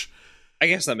much. I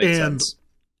guess that makes sense.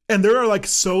 And there are like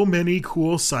so many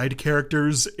cool side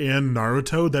characters in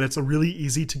Naruto that it's really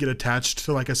easy to get attached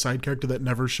to like a side character that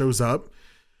never shows up.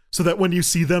 So that when you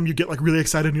see them, you get like really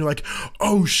excited and you're like,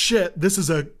 oh shit, this is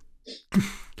a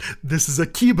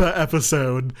Kiba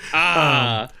episode.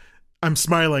 I'm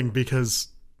smiling because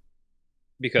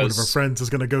one of our friends is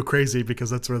going to go crazy because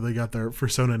that's where they got their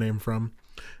persona name from.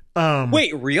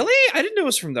 Wait, really? I didn't know it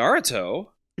was from Naruto.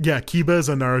 Yeah, Kiba is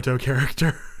a Naruto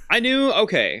character. I knew.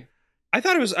 Okay, I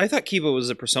thought Kiba was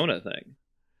a persona thing.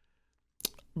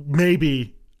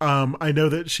 Maybe. I know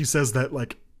that she says that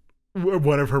like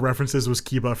one of her references was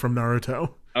Kiba from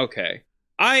Naruto. Okay.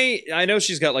 I know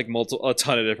she's got like a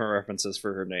ton of different references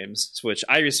for her names, which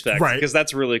I respect because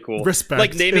that's really cool. Respect.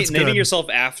 Like naming yourself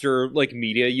after like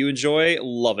media you enjoy,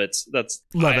 love it.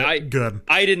 Good.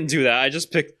 I didn't do that. I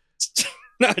just picked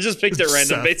it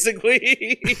random,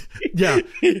 basically. Yeah,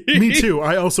 me too.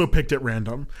 I also picked it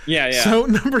random. Yeah. So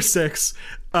number 6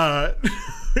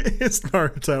 is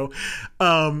Naruto,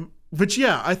 which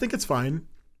I think it's fine.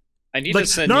 I need like,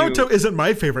 to send Naruto isn't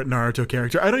my favorite Naruto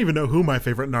character. I don't even know who my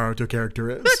favorite Naruto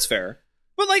character is. That's fair.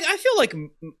 But like, I feel like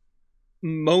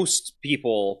most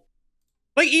people,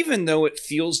 like, even though it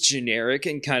feels generic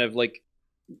and kind of like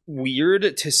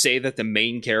weird to say that the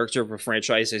main character of a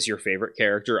franchise is your favorite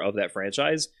character of that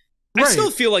franchise, I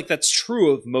still feel like that's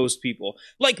true of most people.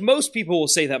 Like, most people will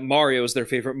say that Mario is their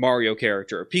favorite Mario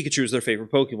character, Pikachu is their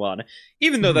favorite Pokemon,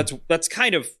 even though that's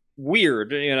kind of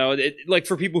weird, you know. Like,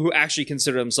 for people who actually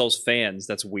consider themselves fans,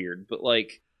 that's weird. But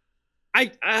like,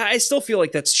 I still feel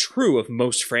like that's true of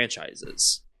most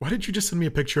franchises. Why did you just send me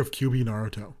a picture of QB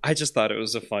Naruto? I just thought it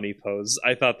was a funny pose.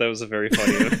 I thought that was a very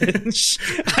funny image.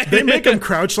 They make him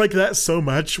crouch like that so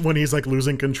much when he's like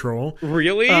losing control.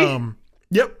 Really?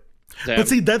 Yep. Damn. But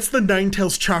see, that's the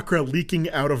Ninetales chakra leaking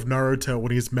out of Naruto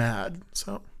when he's mad.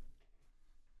 So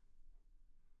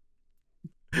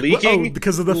leaking?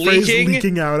 Because of the phrase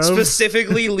leaking out of.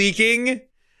 Specifically leaking?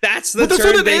 That's the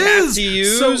term they have to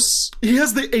use? So he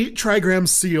has the 8 trigram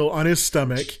seal on his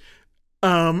stomach.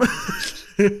 And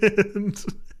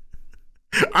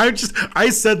I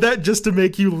said that just to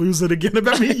make you lose it again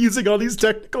about me using all these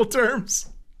technical terms.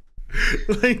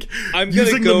 Like, I'm gonna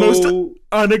using the most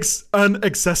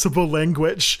unaccessible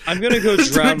language. I'm gonna go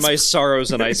drown my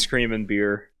sorrows in ice cream and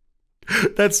beer.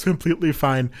 That's completely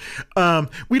fine.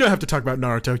 We don't have to talk about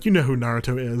Naruto. You know who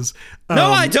Naruto is.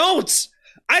 No, I don't.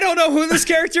 I don't know who this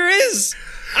character is.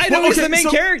 I know he's the main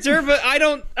character, but I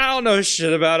don't know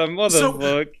shit about him. What the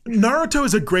fuck? Naruto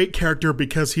is a great character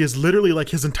because he is literally, like,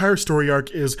 his entire story arc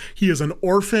is he is an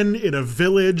orphan in a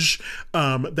village.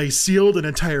 They sealed an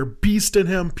entire beast in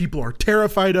him. People are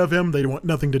terrified of him. They want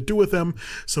nothing to do with him.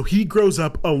 So he grows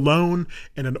up alone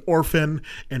and an orphan,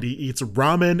 and he eats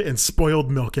ramen and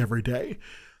spoiled milk every day.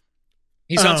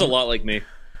 He sounds a lot like me.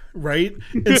 Right?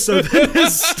 And so then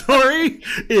his story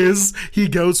is he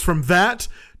goes from that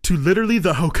to literally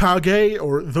the Hokage,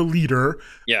 or the leader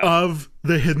of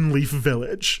the Hidden Leaf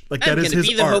Village. Like, that is his arc.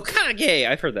 I'm gonna be the Hokage.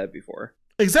 I've heard that before.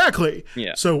 Exactly.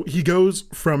 Yeah. So he goes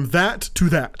from that to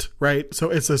that, right? So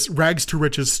it's this rags to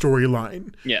riches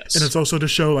storyline. Yes. And it's also to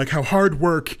show like how hard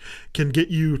work can get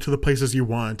you to the places you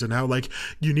want, and how like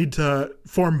you need to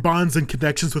form bonds and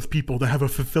connections with people to have a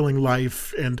fulfilling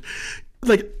life. And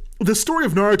like, the story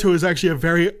of Naruto is actually a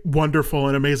very wonderful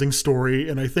and amazing story,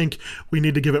 and I think we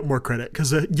need to give it more credit,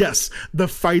 because yes, the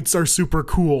fights are super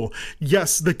cool.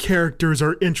 Yes, the characters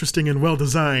are interesting and well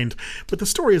designed, but the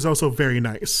story is also very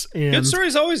nice. And good story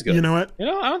is always good. You know what? You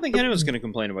know, I don't think anyone's going to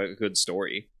complain about a good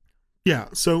story. Yeah,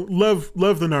 so love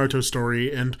the Naruto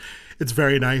story, and it's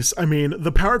very nice. I mean,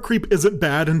 the power creep isn't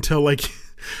bad until like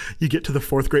you get to the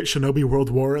 4th Great Shinobi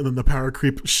World War, and then the power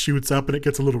creep shoots up and it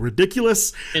gets a little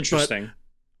ridiculous. Interesting. But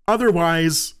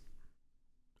otherwise,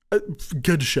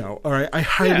 good show. All right, I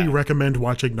highly recommend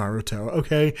watching Naruto.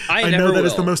 Okay, I know that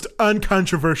is the most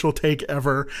uncontroversial take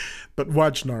ever, but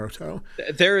watch Naruto.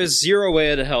 There is zero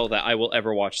way in hell that I will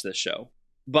ever watch this show,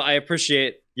 but I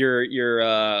appreciate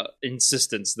your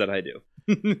insistence that I do.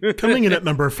 Coming in at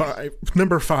number five.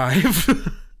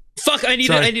 Fuck! I need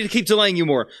to keep delaying you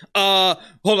more.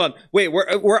 Hold on. Wait,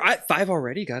 we're at 5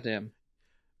 already. Goddamn.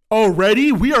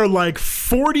 Already? We are like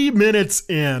 40 minutes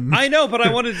in. I know, but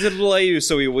I wanted to delay you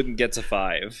so we wouldn't get to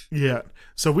 5. Yeah.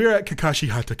 So we're at Kakashi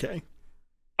Hatake.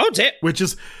 Oh, damn. Which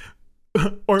is,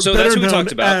 or so better that's what we known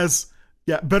talked about.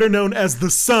 better known as the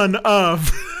son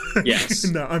of. Yes.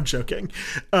 No, I'm joking.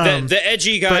 The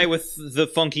edgy guy with the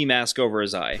funky mask over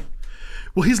his eye.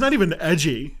 Well, he's not even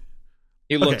edgy.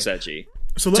 He looks edgy.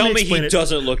 So tell me he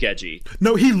doesn't look edgy.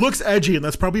 No, he looks edgy, and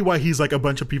that's probably why he's like a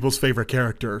bunch of people's favorite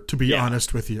character, to be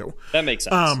honest with you. That makes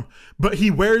sense. But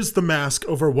he wears the mask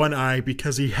over one eye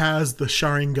because he has the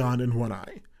Sharingan in one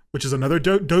eye, which is another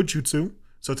dojutsu.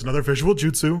 So it's another visual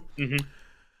jutsu.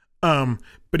 Mm-hmm.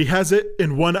 But he has it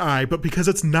in one eye, but because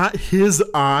it's not his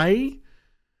eye,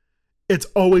 it's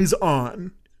always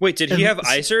on. Wait, did he have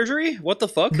eye surgery? What the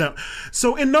fuck? No.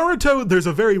 So in Naruto, there's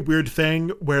a very weird thing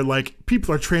where like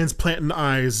people are transplanting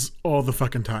eyes all the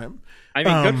fucking time. I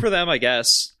mean, good for them, I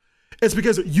guess. It's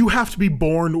because you have to be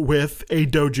born with a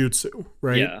dojutsu,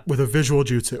 right? Yeah. With a visual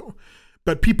jutsu.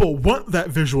 But people want that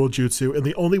visual jutsu, and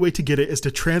the only way to get it is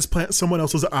to transplant someone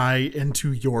else's eye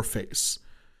into your face.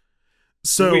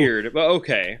 So weird, but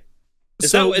okay.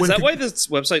 Is that why this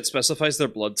website specifies their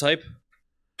blood type?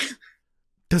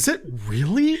 Does it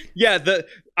really? Yeah,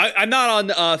 I'm not on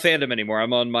fandom anymore.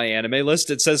 I'm on my anime list.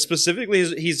 It says specifically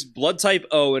he's blood type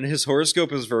O and his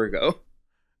horoscope is Virgo.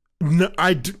 No,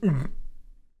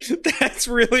 That's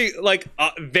really like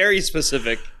very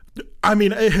specific. I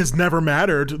mean, it has never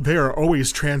mattered. They are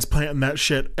always transplanting that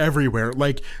shit everywhere.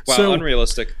 Like, wow,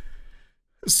 unrealistic.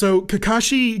 So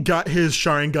Kakashi got his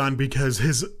Sharingan because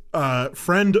his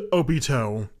friend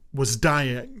Obito was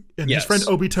dying, and his friend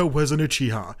Obito was an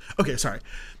Uchiha. Okay, sorry.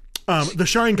 The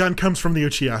Sharingan comes from the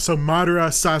Uchiha. So Madara,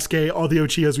 Sasuke, all the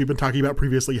Uchihas we've been talking about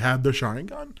previously had the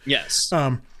Sharingan. Yes.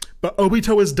 But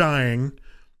Obito is dying,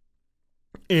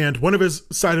 and one of his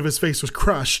side of his face was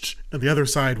crushed, and the other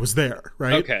side was there,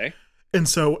 right? Okay. And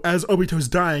so as Obito's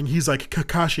dying, he's like,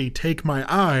 Kakashi, take my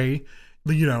eye.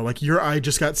 You know, like your eye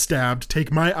just got stabbed.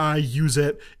 Take my eye, use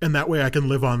it, and that way I can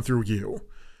live on through you.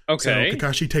 Okay. So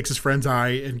Kakashi takes his friend's eye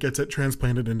and gets it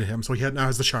transplanted into him. So he now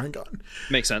has the Sharingan.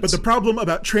 Makes sense. But the problem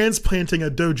about transplanting a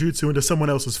dojutsu into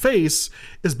someone else's face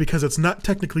is because it's not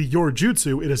technically your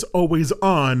jutsu. It is always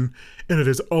on, and it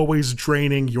is always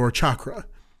draining your chakra.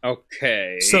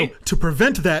 Okay. So to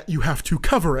prevent that, you have to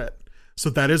cover it. So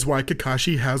that is why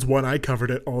Kakashi has one eye covered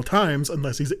at all times,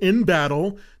 unless he's in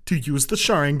battle to use the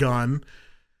Sharingan.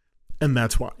 And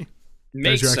that's why. Makes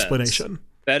There's your sense. explanation.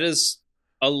 That is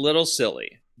a little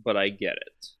silly, but I get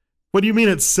it. What do you mean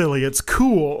it's silly? It's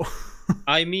cool.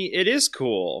 I mean, it is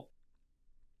cool.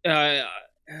 So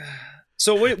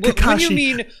when you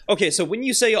mean... Okay, so when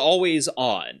you say always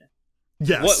on...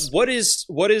 Yes. What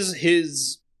is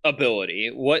his ability?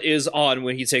 What is on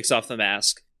when he takes off the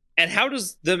mask? And how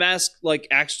does the mask, like,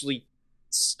 actually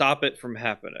stop it from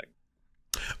happening?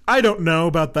 I don't know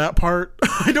about that part.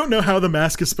 I don't know how the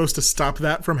mask is supposed to stop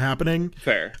that from happening.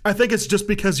 Fair. I think it's just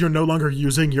because you're no longer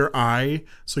using your eye,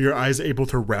 so your eye is able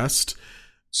to rest.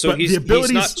 So but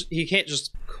he can't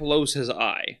just close his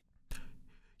eye.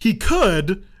 He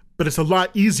could, but it's a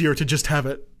lot easier to just have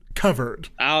it covered.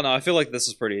 I don't know. I feel like this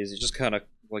is pretty easy. Just kind of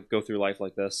like go through life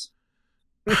like this.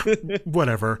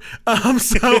 Whatever.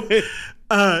 So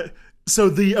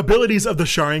the abilities of the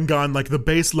Sharingan, like the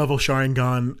base level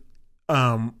Sharingan,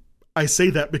 I say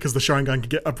that because the Sharingan can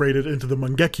get upgraded into the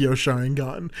Mangekyo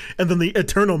Sharingan and then the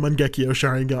Eternal Mangekyo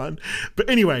Sharingan. But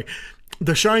anyway,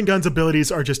 the Sharingan's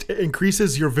abilities are just, it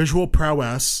increases your visual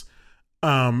prowess,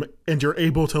 and you're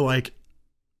able to like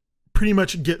pretty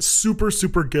much get super,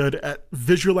 super good at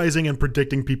visualizing and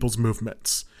predicting people's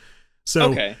movements.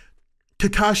 So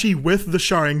Kakashi with the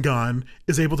Sharingan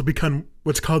is able to become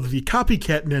what's called the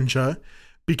copycat ninja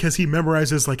because he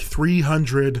memorizes like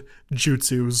 300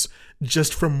 jutsus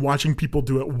just from watching people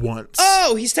do it once.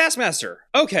 Oh, he's Taskmaster.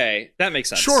 Okay, that makes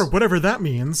sense. Sure, whatever that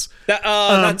means.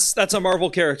 That's a Marvel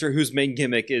character whose main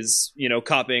gimmick is, you know,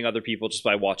 copying other people just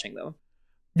by watching them.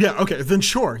 Yeah, okay, then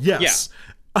sure, yes. Yeah.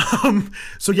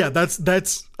 So yeah, that's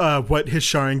what his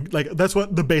Sharingan, like that's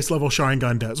what the base level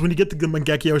Sharingan does. When you get to the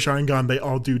Mangekyo Sharingan, they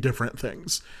all do different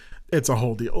things. It's a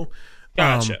whole deal.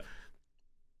 Gotcha.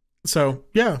 So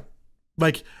yeah,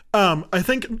 like I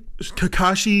think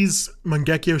Kakashi's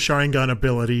Mangekyo Sharingan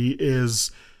ability is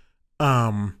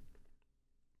fuck,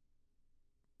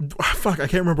 I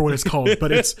can't remember what it's called,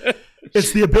 but it's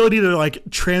the ability to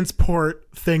like transport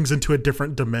things into a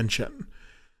different dimension.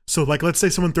 So, like, let's say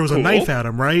someone throws a knife at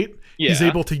him, right? Yeah. He's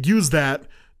able to use that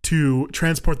to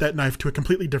transport that knife to a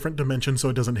completely different dimension so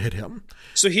it doesn't hit him.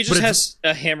 So he just has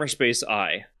a hammer space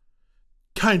eye.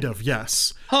 Kind of,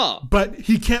 yes. Huh. But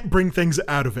he can't bring things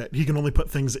out of it. He can only put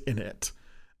things in it.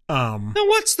 Now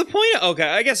what's the point? Okay,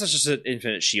 I guess that's just an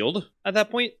infinite shield at that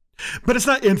point. But it's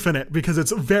not infinite because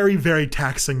it's very, very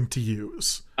taxing to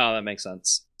use. Oh, that makes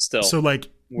sense. Still. So like,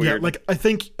 weird. Yeah, like I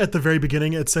think at the very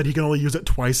beginning it said he can only use it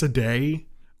twice a day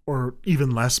or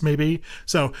even less maybe.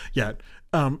 So yeah,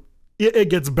 it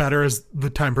gets better as the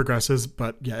time progresses,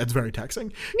 but yeah, it's very taxing.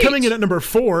 Neat. Coming in at number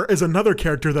 4 is another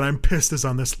character that I'm pissed is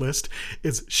on this list.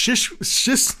 It's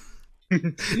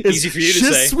Easy for you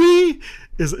to say.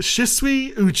 Is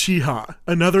Shisui Uchiha,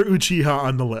 another Uchiha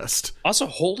on the list. Also,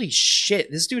 holy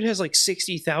shit, this dude has like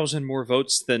 60,000 more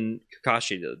votes than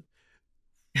Kakashi did.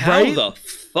 How the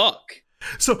fuck?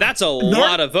 So that's a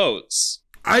lot of votes.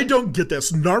 I don't get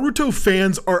this. Naruto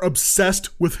fans are obsessed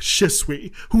with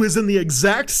Shisui, who is in the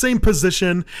exact same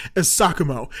position as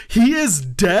Sakumo. He is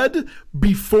dead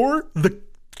before the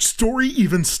story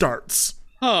even starts.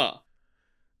 Huh.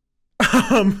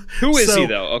 Who is he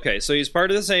though? Okay, so he's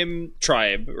part of the same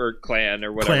tribe or clan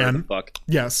or whatever the fuck.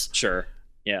 Yes. Sure.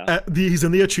 Yeah. He's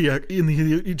in the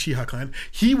Uchiha clan.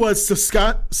 He was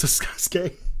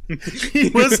Sasuke. he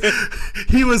was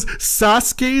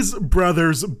Sasuke's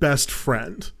brother's best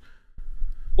friend.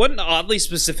 What an oddly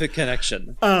specific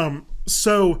connection.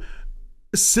 So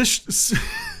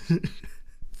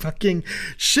fucking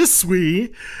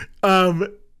Shisui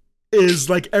is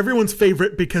like everyone's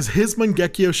favorite because his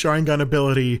Mangekyo Sharingan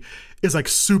ability is like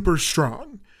super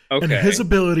strong. Okay. And his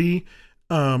ability,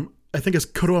 I think is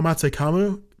Kodo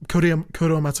Matsukame.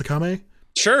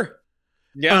 Sure.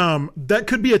 Yeah. That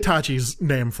could be Itachi's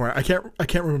name for it. I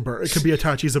can't remember. It could be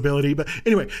Itachi's ability, but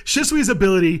anyway, Shisui's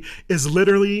ability is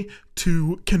literally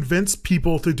to convince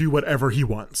people to do whatever he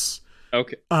wants.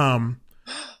 Okay.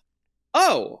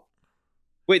 Oh.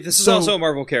 Wait, this is also a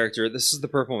Marvel character. This is the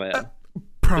Purple Man.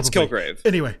 Probably. It's Kilgrave.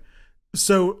 Anyway,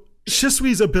 so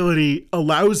Shisui's ability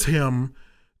allows him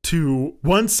to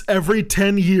once every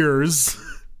 10 years.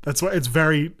 That's why it's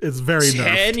very 10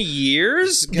 nerfed.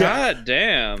 Years? God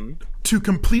damn. To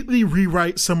completely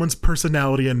rewrite someone's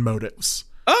personality and motives.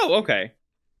 Oh, okay.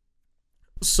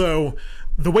 So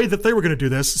the way that they were going to do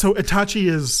this, so Itachi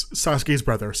is Sasuke's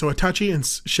brother. So Itachi and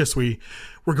Shisui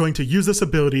were going to use this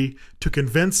ability to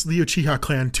convince the Uchiha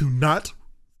clan to not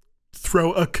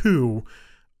throw a coup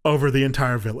over the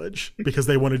entire village because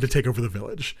they wanted to take over the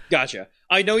village. Gotcha.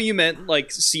 I know you meant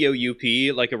like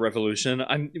COUP, like a revolution.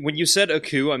 When you said a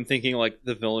coup, I'm thinking like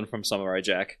the villain from Samurai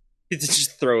Jack.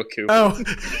 Just throw a coup. Oh,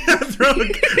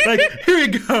 like here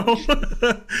you go.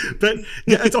 But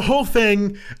yeah, it's a whole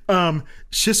thing.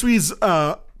 Shisui's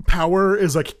power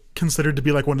is like considered to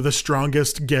be like one of the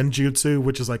strongest genjutsu,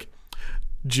 which is like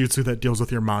jutsu that deals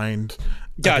with your mind.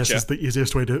 Gotcha. I guess is the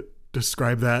easiest way to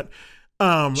describe that.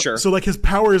 Sure. So like his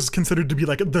power is considered to be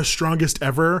like the strongest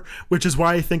ever, which is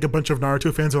why I think a bunch of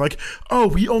Naruto fans are like, oh,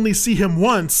 we only see him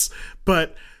once,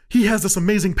 but he has this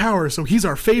amazing power, so he's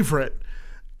our favorite.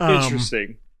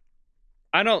 Interesting.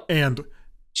 I don't. And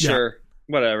sure,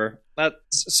 whatever.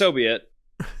 So be it.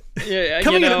 Yeah,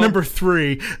 coming in at number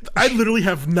 3, I literally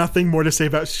have nothing more to say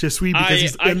about Shisui because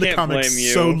he's in the comics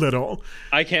so little.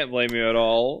 I can't blame you at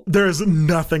all. There's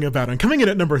nothing about him. Coming in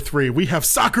at number 3, we have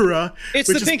Sakura.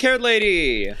 It's the pink-haired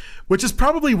lady. Which is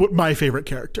probably my favorite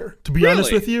character. To be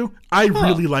honest with you, I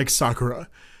really like Sakura.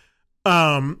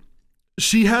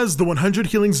 She has the 100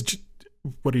 healings.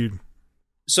 What do you?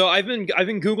 So I've been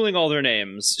Googling all their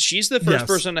names. She's the first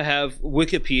person to have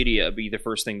Wikipedia be the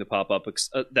first thing to pop up.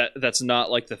 That's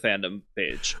not like the fandom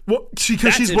page. Well,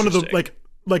 because she's one of the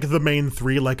like the main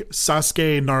 3. Like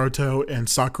Sasuke, Naruto, and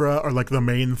Sakura are like the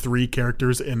main 3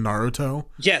 characters in Naruto.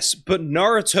 Yes, but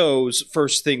Naruto's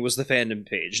first thing was the fandom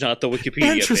page, not the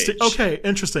Wikipedia interesting. page. Okay,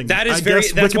 interesting. That is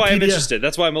that's why I'm interested.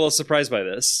 That's why I'm a little surprised by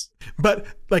this. But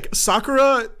like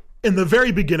Sakura, in the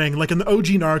very beginning, like in the OG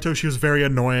Naruto, she was very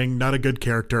annoying, not a good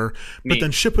character. But then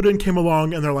Shippuden came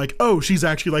along and they're like, oh, she's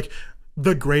actually like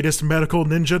the greatest medical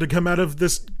ninja to come out of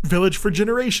this village for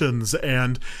generations.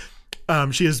 And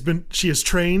she is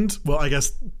trained. Well, I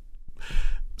guess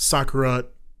Sakura,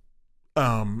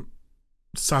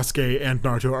 Sasuke, and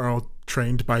Naruto are all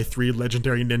trained by 3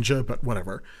 legendary ninja, but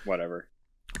whatever.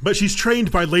 But she's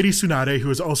trained by Lady Tsunade, who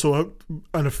is also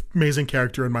an amazing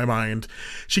character in my mind.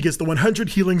 She gets the 100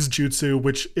 healings jutsu,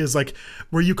 which is like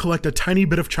where you collect a tiny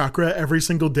bit of chakra every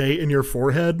single day in your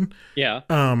forehead. Yeah.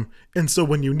 And so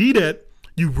when you need it,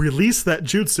 you release that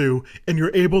jutsu and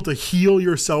you're able to heal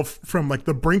yourself from like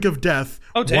the brink of death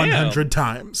 100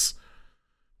 times.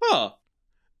 Huh.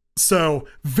 So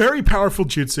very powerful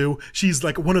jutsu. She's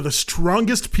like one of the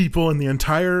strongest people in the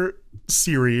entire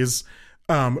series.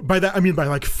 By that, I mean by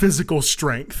like physical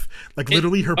strength. Like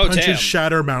literally her punches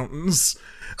shatter mountains.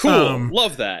 Cool.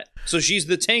 Love that. So she's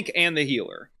the tank and the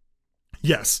healer.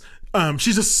 Yes.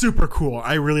 She's just super cool.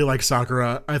 I really like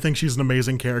Sakura. I think she's an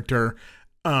amazing character.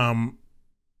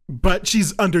 But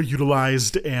she's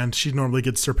underutilized, and she normally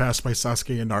gets surpassed by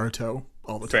Sasuke and Naruto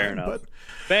all the time.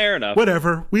 Fair enough.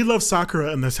 Whatever. We love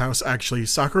Sakura in this house, actually.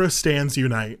 Sakura stands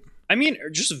unite. I mean,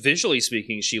 just visually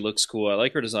speaking, she looks cool. I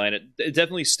like her design. It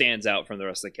definitely stands out from the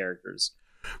rest of the characters.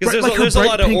 Because there's a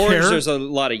lot of orange, hair. There's a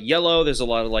lot of yellow, there's a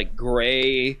lot of like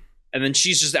gray, and then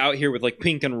she's just out here with like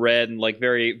pink and red and like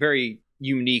very, very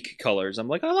unique colors. I'm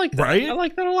like, I like that. Right? I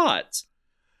like that a lot.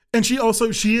 And she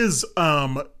is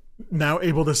now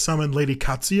able to summon Lady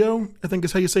Katsuyo, I think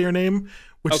is how you say her name,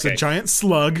 which is a giant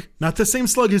slug. Not the same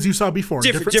slug as you saw before.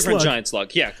 Different giant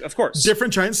slug. Yeah, of course.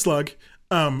 Different giant slug.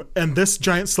 And this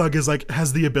giant slug is like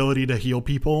has the ability to heal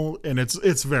people, and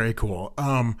it's very cool.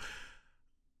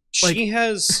 She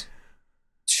has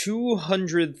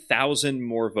 200,000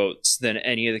 more votes than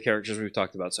any of the characters we've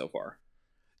talked about so far.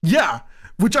 Yeah,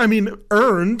 which I mean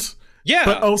earned. Yeah.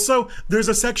 But also, there's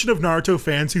a section of Naruto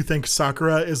fans who think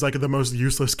Sakura is like the most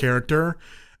useless character.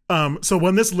 So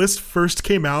when this list first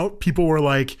came out, people were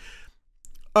like,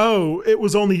 oh,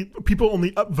 people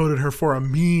only upvoted her for a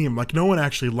meme. Like, no one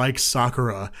actually likes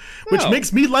Sakura, which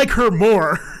makes me like her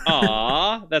more.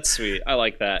 Aw, that's sweet. I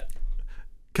like that.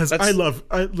 Because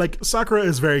like Sakura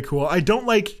is very cool. I don't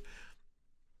like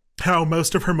how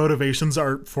most of her motivations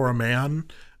are for a man.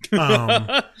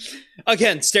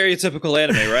 Again, stereotypical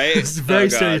anime, right? It's very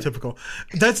stereotypical.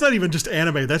 That's not even just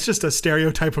anime. That's just a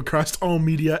stereotype across all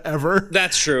media ever.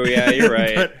 That's true. Yeah, you're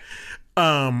right.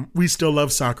 But we still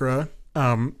love Sakura.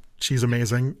 She's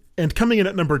amazing. And coming in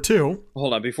at number 2.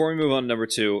 Hold on, before we move on to number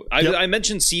 2, I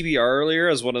mentioned CBR earlier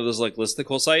as one of those like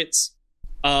listicle sites.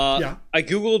 I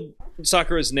googled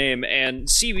Sakura's name, and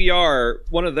CBR,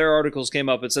 one of their articles came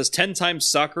up. It says 10 times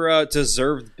Sakura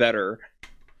deserved better.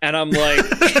 And I'm like,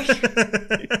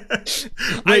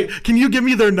 wait, can you give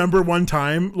me their number one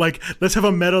time? Like, let's have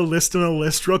a meta list and a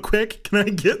list real quick. Can I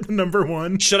get the number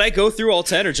 1? Should I go through all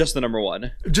 10 or just the number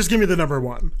 1? Just give me the number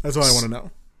 1. That's what I want to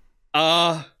know.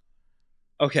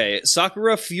 Okay.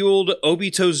 Sakura fueled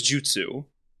Obito's jutsu.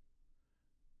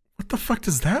 What the fuck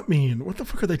does that mean? What the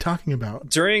fuck are they talking about?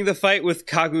 During the fight with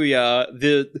Kaguya,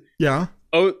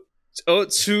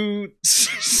 Otsutsuki,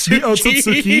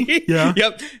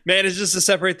 yep, manages to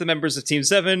separate the members of Team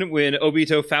 7 when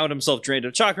Obito found himself drained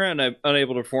of chakra and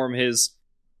unable to perform his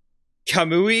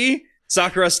Kamui.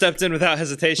 Sakura stepped in without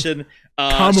hesitation.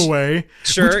 Kamui.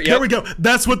 Sure, there we go.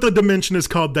 That's what the dimension is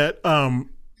called that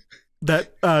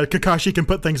Kakashi can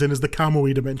put things in, is the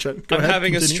Kamui dimension. I'm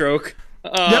having a stroke.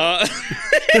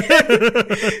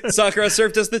 Sakura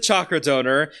served as the chakra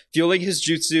donor, fueling his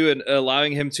jutsu and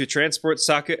allowing him to transport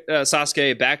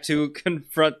Sasuke back to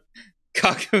confront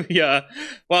Kaguya.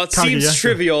 While it seems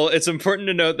trivial, it's important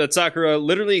to note that Sakura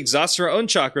literally exhausts her own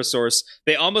chakra source.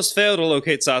 They almost fail to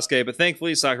locate Sasuke, but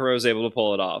thankfully Sakura was able to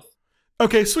pull it off.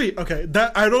 Okay, sweet. Okay,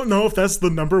 that I don't know if that's the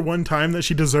number 1 time that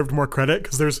she deserved more credit,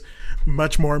 because there's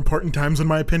much more important times in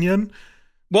my opinion.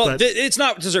 Well, it's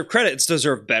not deserved credit; it's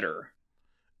deserved better.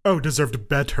 Oh, deserved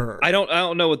better. I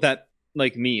don't know what that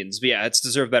like means, but yeah, it's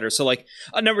deserved better. So like,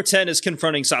 number 10 is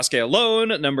confronting Sasuke alone.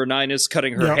 Number 9 is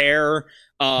cutting her hair.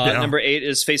 Number 8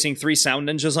 is facing 3 sound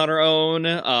ninjas on her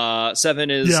own.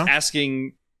 7 is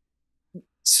asking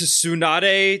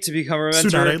Tsunade to become her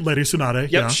mentor. Lady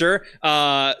Tsunade. Yep, sure.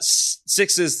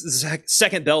 6 is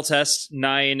second bell test.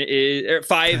 5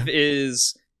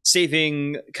 is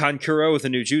saving Kankuro with a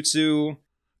new jutsu.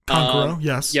 Kankuro,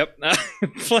 yes. Yep.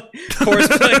 4 is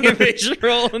playing a major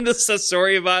role in the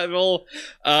Sasori battle.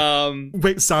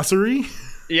 Wait, Sasori?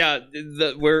 Yeah,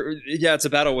 it's a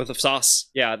battle with a sauce.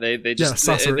 Yeah, they just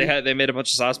they made a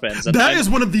bunch of saucepans. That is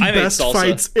one of the best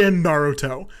fights in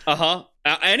Naruto.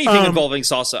 Anything involving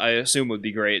salsa, I assume, would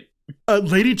be great.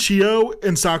 Lady Chiyo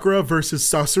and Sakura versus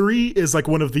Sasori is like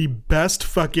one of the best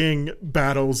fucking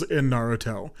battles in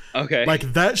Naruto. Okay,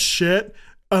 like that shit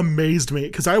amazed me,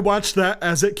 because I watched that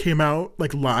as it came out,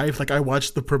 like live. Like I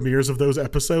watched the premieres of those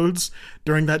episodes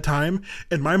during that time,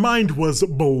 and my mind was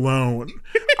blown.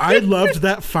 I loved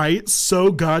that fight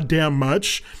so goddamn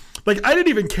much. Like I didn't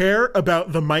even care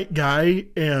about the Might Guy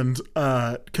and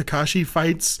Kakashi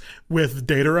fights with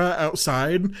Deidara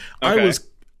outside. Okay. I was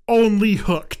only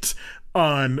hooked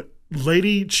on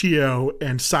Lady Chiyo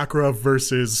and Sakura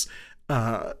versus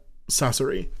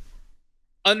Sasori.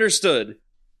 Understood.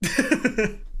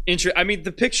 I mean,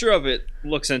 the picture of it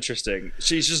looks interesting.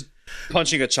 She's just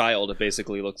punching a child, it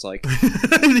basically looks like.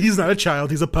 He's not a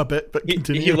child, he's a puppet, but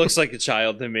continue. He looks like a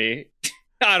child to me.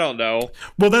 I don't know.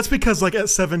 Well, that's because like at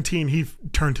 17 he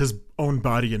turned his own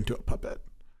body into a puppet.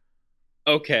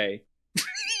 Okay.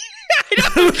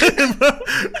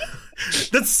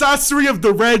 That's sorcery of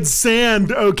the red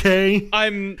sand, okay?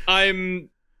 I'm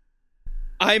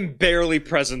barely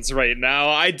present right now.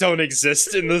 I don't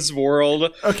exist in this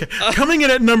world. Okay, coming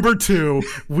in at number 2,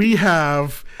 we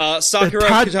have Sakura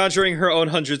conjuring her own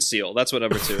 100 seal. That's what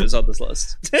number 2 is on this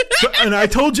list. And I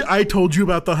told you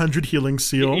about the 100 healing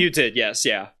seal. You did, yes,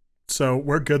 yeah. So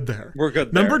we're good there. We're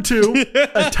good there. Number 2,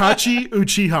 Itachi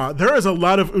Uchiha. There is a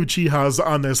lot of Uchihas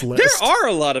on this list. There are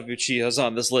a lot of Uchihas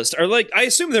on this list. Or like, I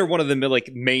assume they're one of the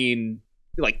like main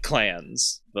like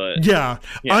clans. But yeah.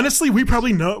 Honestly, we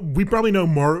probably know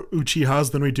more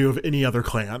Uchihas than we do of any other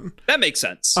clan. That makes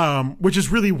sense. Which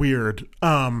is really weird.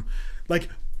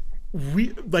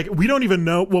 We don't even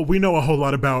know. Well, we know a whole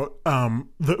lot about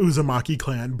the Uzumaki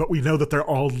clan, but we know that they're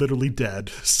all literally dead.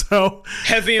 So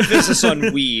heavy emphasis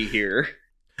on we here.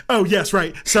 Oh yes,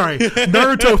 right. Sorry,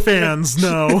 Naruto fans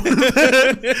know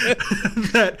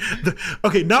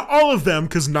okay, not all of them,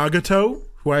 because Nagato,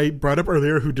 who I brought up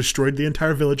earlier, who destroyed the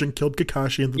entire village and killed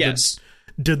Kakashi and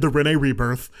did the Rinne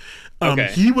rebirth.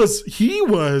 He was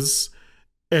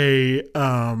a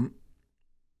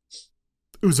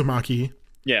Uzumaki.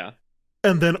 Yeah.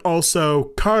 And then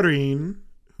also Karin,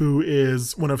 who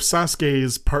is one of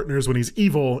Sasuke's partners when he's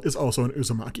evil, is also an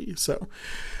Uzumaki. So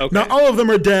not all of them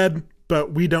are dead,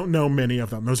 but we don't know many of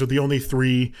them. Those are the only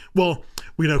 3. Well,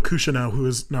 we know Kushina, who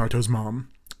is Naruto's mom,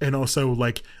 and also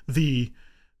like the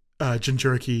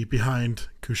Jinchuriki behind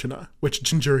Kushina. Which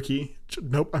Jinchuriki?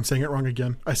 Nope, I'm saying it wrong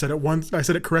again. I said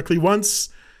it correctly once,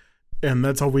 and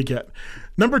that's all we get.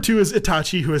 Number 2 is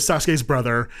Itachi, who is Sasuke's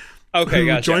brother. Okay,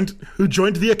 gotcha. Who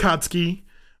joined the Akatsuki,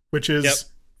 which is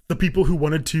the people who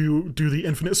wanted to do the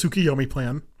infinite Tsukiyomi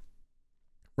plan,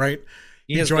 right?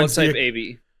 He has blood type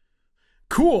AB.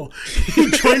 Cool. He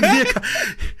joined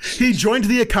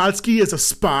the Akatsuki as a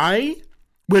spy,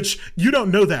 which you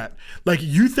don't know that. Like,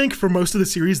 you think for most of the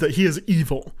series that he is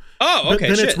evil. Oh, okay.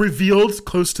 But then it's revealed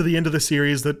close to the end of the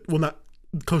series that, well, not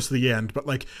close to the end, but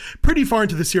like pretty far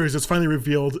into the series, it's finally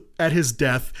revealed at his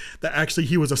death that actually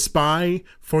he was a spy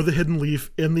for the Hidden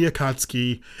Leaf in the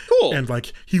Akatsuki. Cool. And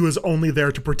like he was only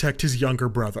there to protect his younger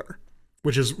brother,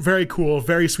 which is very cool,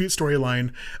 very sweet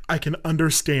storyline. I can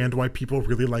understand why people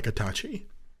really like Itachi.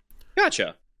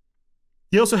 Gotcha.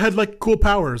 He also had like cool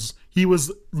powers. He was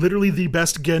literally the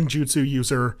best Genjutsu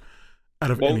user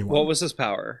out of anyone. What was his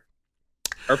power?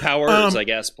 Or powers, I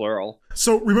guess, plural.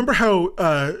 So remember how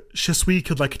Shisui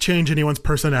could like change anyone's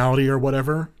personality or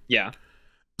whatever? Yeah.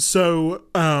 So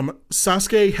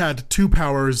Sasuke had 2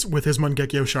 powers with his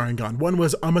Mangekyo Sharingan. One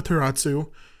was Amaterasu,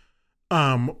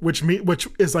 which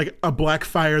is like a black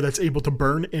fire that's able to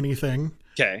burn anything.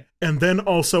 Okay. And then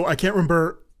also, I can't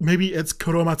remember, maybe it's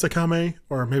Kodomatsukame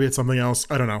or maybe it's something else.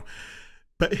 I don't know.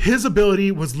 But his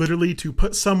ability was literally to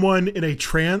put someone in a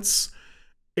trance,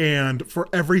 and for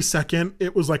every second,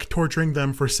 it was like torturing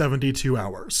them for 72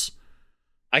 hours.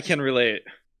 I can relate.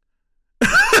 but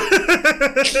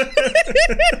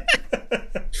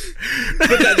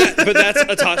that's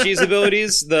Itachi's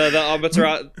abilities. The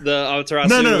Amaterasu.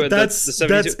 No. That's the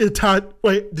 72. That's Itachi.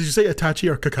 Wait, did you say Itachi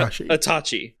or Kakashi?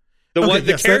 Itachi,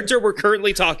 the character we're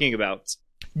currently talking about.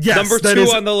 Yes, number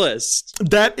 2 on the list.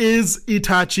 That is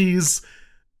Itachi's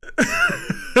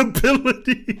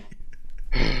ability.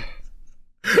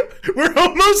 We're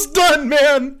almost done,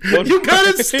 man. You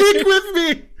gotta stick with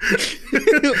me.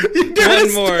 You gotta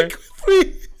stick with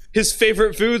me. His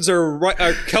favorite foods are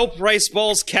kelp, rice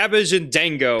balls, cabbage, and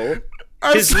dango.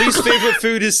 His least favorite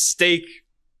food is steak.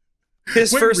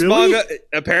 His first manga,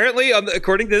 apparently,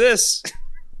 according to this,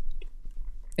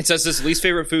 it says his least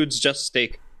favorite food's just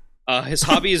steak. His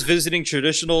hobby is visiting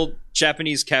traditional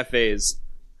Japanese cafes.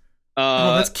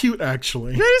 That's cute,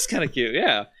 actually. That is kind of cute,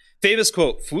 yeah. Famous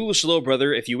quote: "Foolish little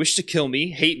brother, if you wish to kill me,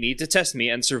 hate me, detest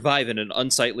me, and survive in an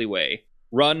unsightly way,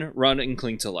 run, and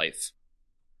cling to life."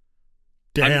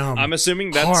 Damn. I'm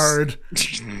assuming that's hard.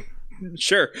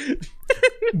 Sure.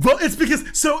 Well, it's because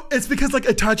like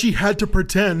Itachi had to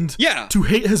pretend to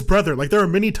hate his brother. Like there are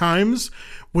many times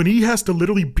when he has to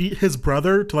literally beat his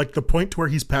brother to like the point to where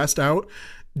he's passed out,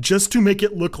 just to make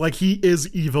it look like he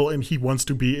is evil and he wants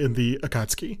to be in the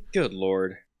Akatsuki. Good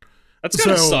lord. That's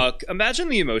gotta suck. Imagine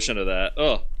the emotion of that.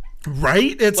 Ugh.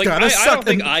 Right? It's like, gotta suck. I don't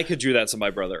think I could do that to my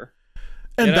brother.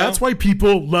 And that's why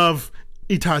people love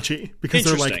Itachi, because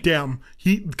they're like, damn,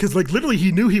 because like literally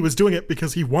he knew he was doing it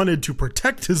because he wanted to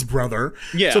protect his brother.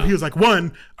 Yeah. So he was like,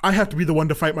 one, I have to be the one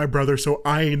to fight my brother so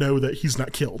I know that he's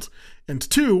not killed. And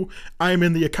two, I am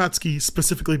in the Akatsuki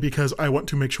specifically because I want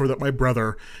to make sure that my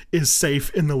brother is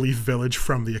safe in the Leaf Village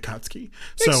from the Akatsuki.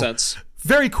 Makes sense.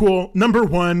 Very cool. Number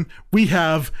 1, we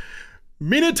have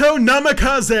Minato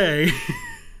Namikaze.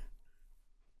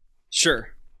 Sure.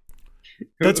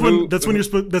 That's when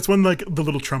like the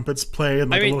little trumpets play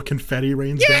and like a little confetti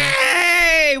rains down.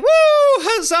 Yay! Woo!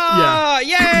 Huzzah!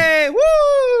 Yeah. Yay!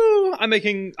 Woo! I'm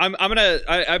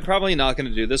probably not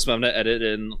gonna do this, but I'm gonna edit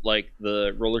in like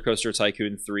the Roller Coaster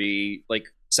Tycoon 3 like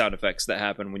sound effects that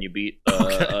happen when you beat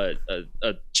a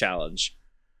challenge.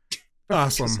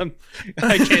 Awesome.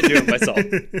 I can't do it myself.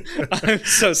 I'm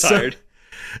so tired.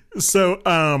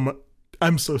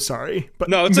 I'm so sorry, but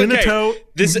no, it's Minato, okay.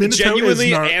 Minato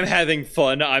genuinely am having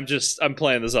fun. I'm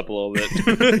playing this up a little bit.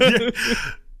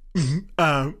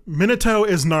 Minato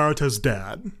is Naruto's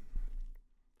dad,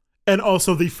 and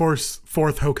also the fourth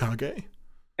Hokage.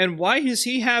 And why does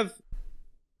he have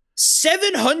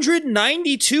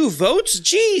 792 votes?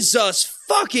 Jesus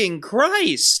fucking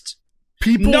Christ!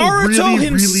 People Naruto really,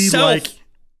 himself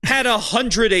had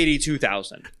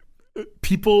 182,000.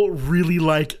 People really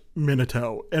like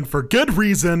Minato, and for good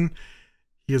reason.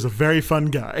 He is a very fun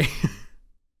guy.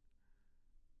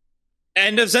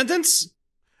 End of sentence?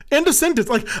 End of sentence.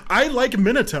 Like, I like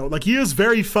Minato. Like, he is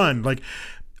very fun. Like,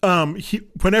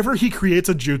 whenever he creates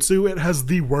a jutsu, it has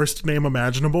the worst name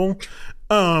imaginable.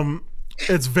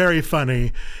 It's very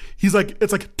funny. He's like,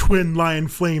 it's like Twin Lion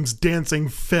Flames, Dancing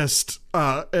Fist,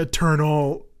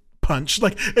 Eternal Punch.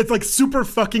 Like, it's like super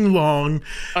fucking long.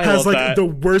 Has like that. The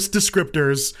worst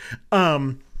descriptors.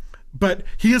 But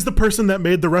he is the person that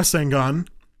made the Rasengan.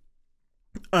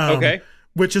 Okay.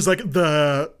 Which is like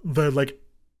the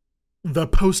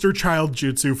poster child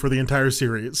jutsu for the entire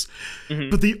series. Mm-hmm.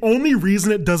 But the only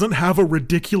reason it doesn't have a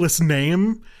ridiculous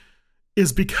name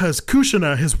is because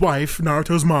Kushina, his wife,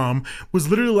 Naruto's mom, was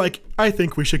literally like, I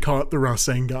think we should call it the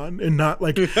Rasengan and not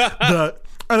like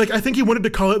I think he wanted to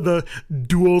call it the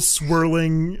dual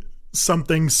swirling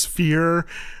something sphere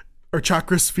or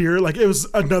chakra sphere. Like, it was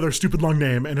another stupid long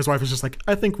name, and his wife was just like,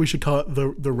 I think we should call it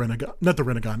the Renegon. Not the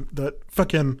Renegon, the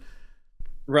fucking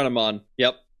Renamon.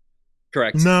 Yep.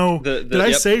 Correct. No. Did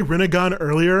I say Renegon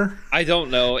earlier? I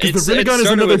don't know. The Renegon is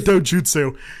another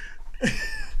dojutsu.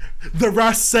 The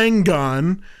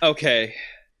Rasengan. Okay.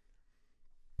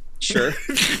 Sure.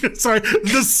 Sorry,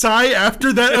 the sigh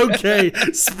after that okay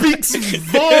speaks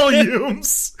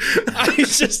volumes.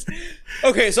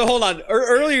 Okay, so hold on.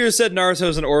 Earlier you said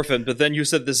Naruto's an orphan, but then you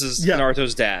said this is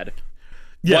Naruto's dad.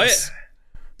 Yes. What?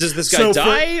 Does this guy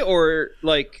die or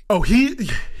like... Oh,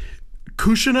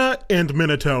 Kushina and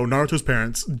Minato, Naruto's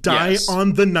parents, die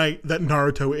on the night that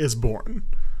Naruto is born.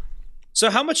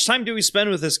 So how much time do we spend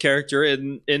with this character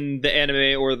in the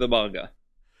anime or the manga?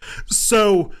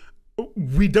 So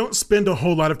we don't spend a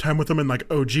whole lot of time with him in like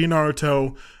OG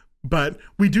Naruto, but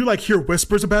we do like hear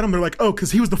whispers about him. They're like, oh,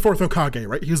 because he was the fourth Hokage,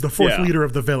 right? He was the fourth leader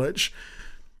of the village.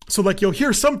 So like you'll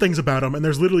hear some things about him, and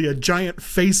there's literally a giant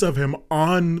face of him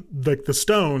on like the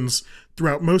stones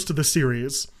throughout most of the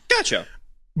series. Gotcha.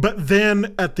 But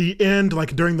then at the end,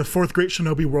 like during the Fourth Great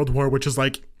Shinobi World War, which is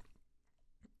like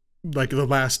the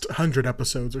last 100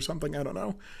 episodes or something, I don't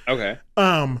know. Okay.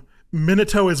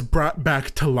 Minato is brought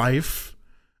back to life.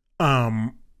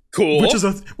 Cool. Which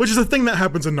is a thing that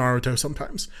happens in Naruto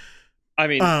sometimes. I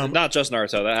mean, not just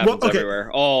Naruto. That happens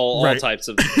everywhere. All types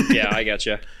of... Yeah, I get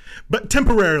you. But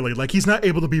temporarily, like he's not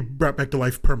able to be brought back to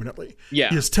life permanently. Yeah.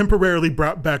 He is temporarily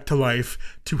brought back to life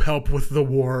to help with the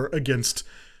war against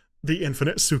the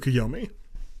infinite Tsukuyomi.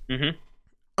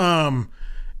 Mm-hmm.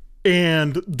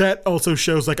 And that also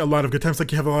shows like a lot of good times.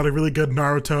 Like you have a lot of really good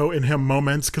Naruto in him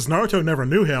moments because Naruto never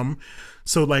knew him.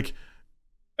 So like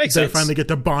they finally get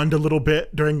to bond a little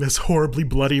bit during this horribly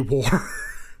bloody war.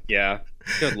 Yeah.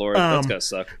 Good Lord. That's gotta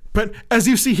suck. But as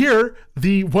you see here,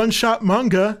 the one-shot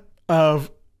manga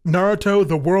of Naruto,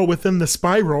 The World Within the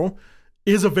Spiral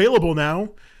is available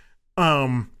now.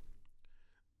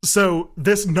 So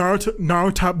this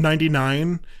Naruto Top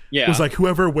 99 was like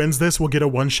whoever wins this will get a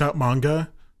one-shot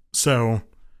manga. So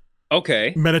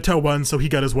okay, Minato won, so he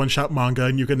got his one-shot manga,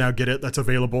 and you can now get it. That's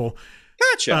available.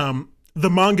 Gotcha. The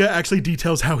manga actually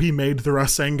details how he made the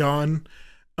Rasengan,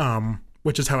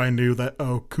 which is how I knew that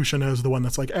Kushina is the one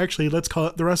that's like, actually, let's call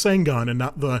it the Rasengan and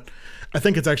not I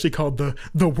think it's actually called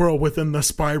the World Within the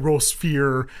Spiral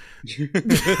Sphere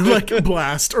like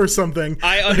blast or something.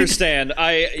 I understand.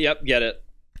 Get it.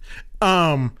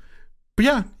 But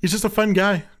yeah, he's just a fun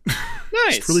guy.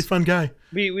 Nice. Just a really fun guy.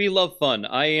 We love fun.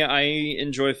 I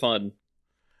enjoy fun.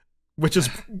 which is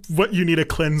what you need a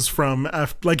cleanse from.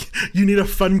 Like, you need a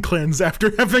fun cleanse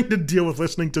after having to deal with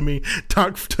listening to me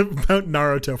talk about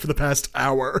Naruto for the past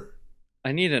hour.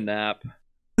 I need a nap.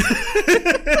 I'm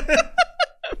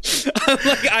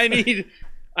like, I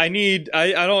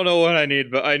don't know what I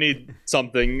need, but I need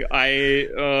something. I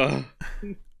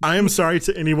am sorry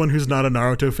to anyone who's not a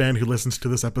Naruto fan who listens to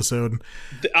this episode.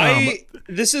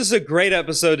 This is a great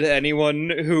episode to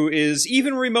anyone who is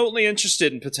even remotely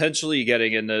interested in potentially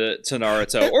getting into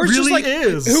Naruto, or really just like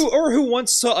is. who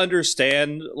wants to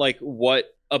understand like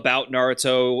what about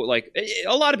Naruto. Like,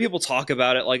 a lot of people talk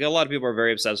about it. Like, a lot of people are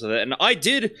very obsessed with it, and I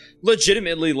did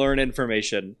legitimately learn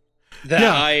information that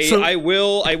I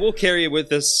will carry with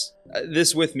this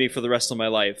with me for the rest of my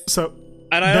life. So,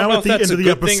 and I don't know if that's a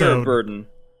good thing or a burden.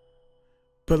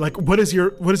 But like, what is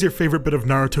your favorite bit of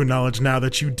Naruto knowledge now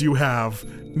that you do have?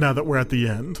 Now that we're at the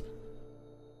end,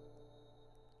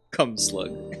 Cum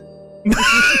slug.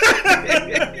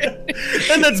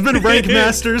 And that's been Rank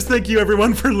Masters. Thank you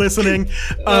everyone for listening.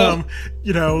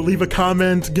 Leave a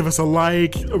comment, give us a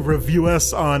like, review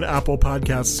us on Apple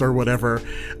Podcasts or whatever.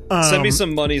 Send me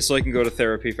some money so I can go to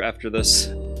therapy after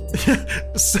this.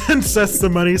 Send Seth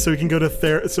some money so he can go to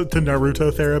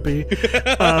Naruto therapy.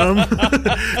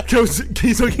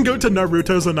 So he can go to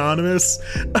Naruto's Anonymous.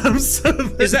 So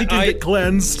that he can get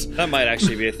cleansed. That might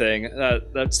actually be a thing.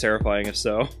 That's terrifying if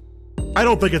so. I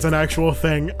don't think it's an actual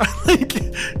thing. Like,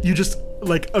 you just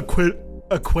like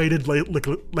equated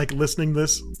like listening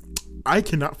this. I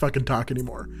cannot fucking talk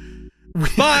anymore.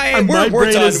 Bye.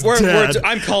 We're done.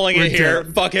 I'm calling it here.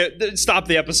 Dead. Fuck it. Stop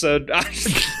the episode.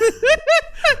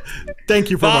 Thank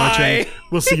you for watching.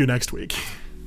 We'll see you next week.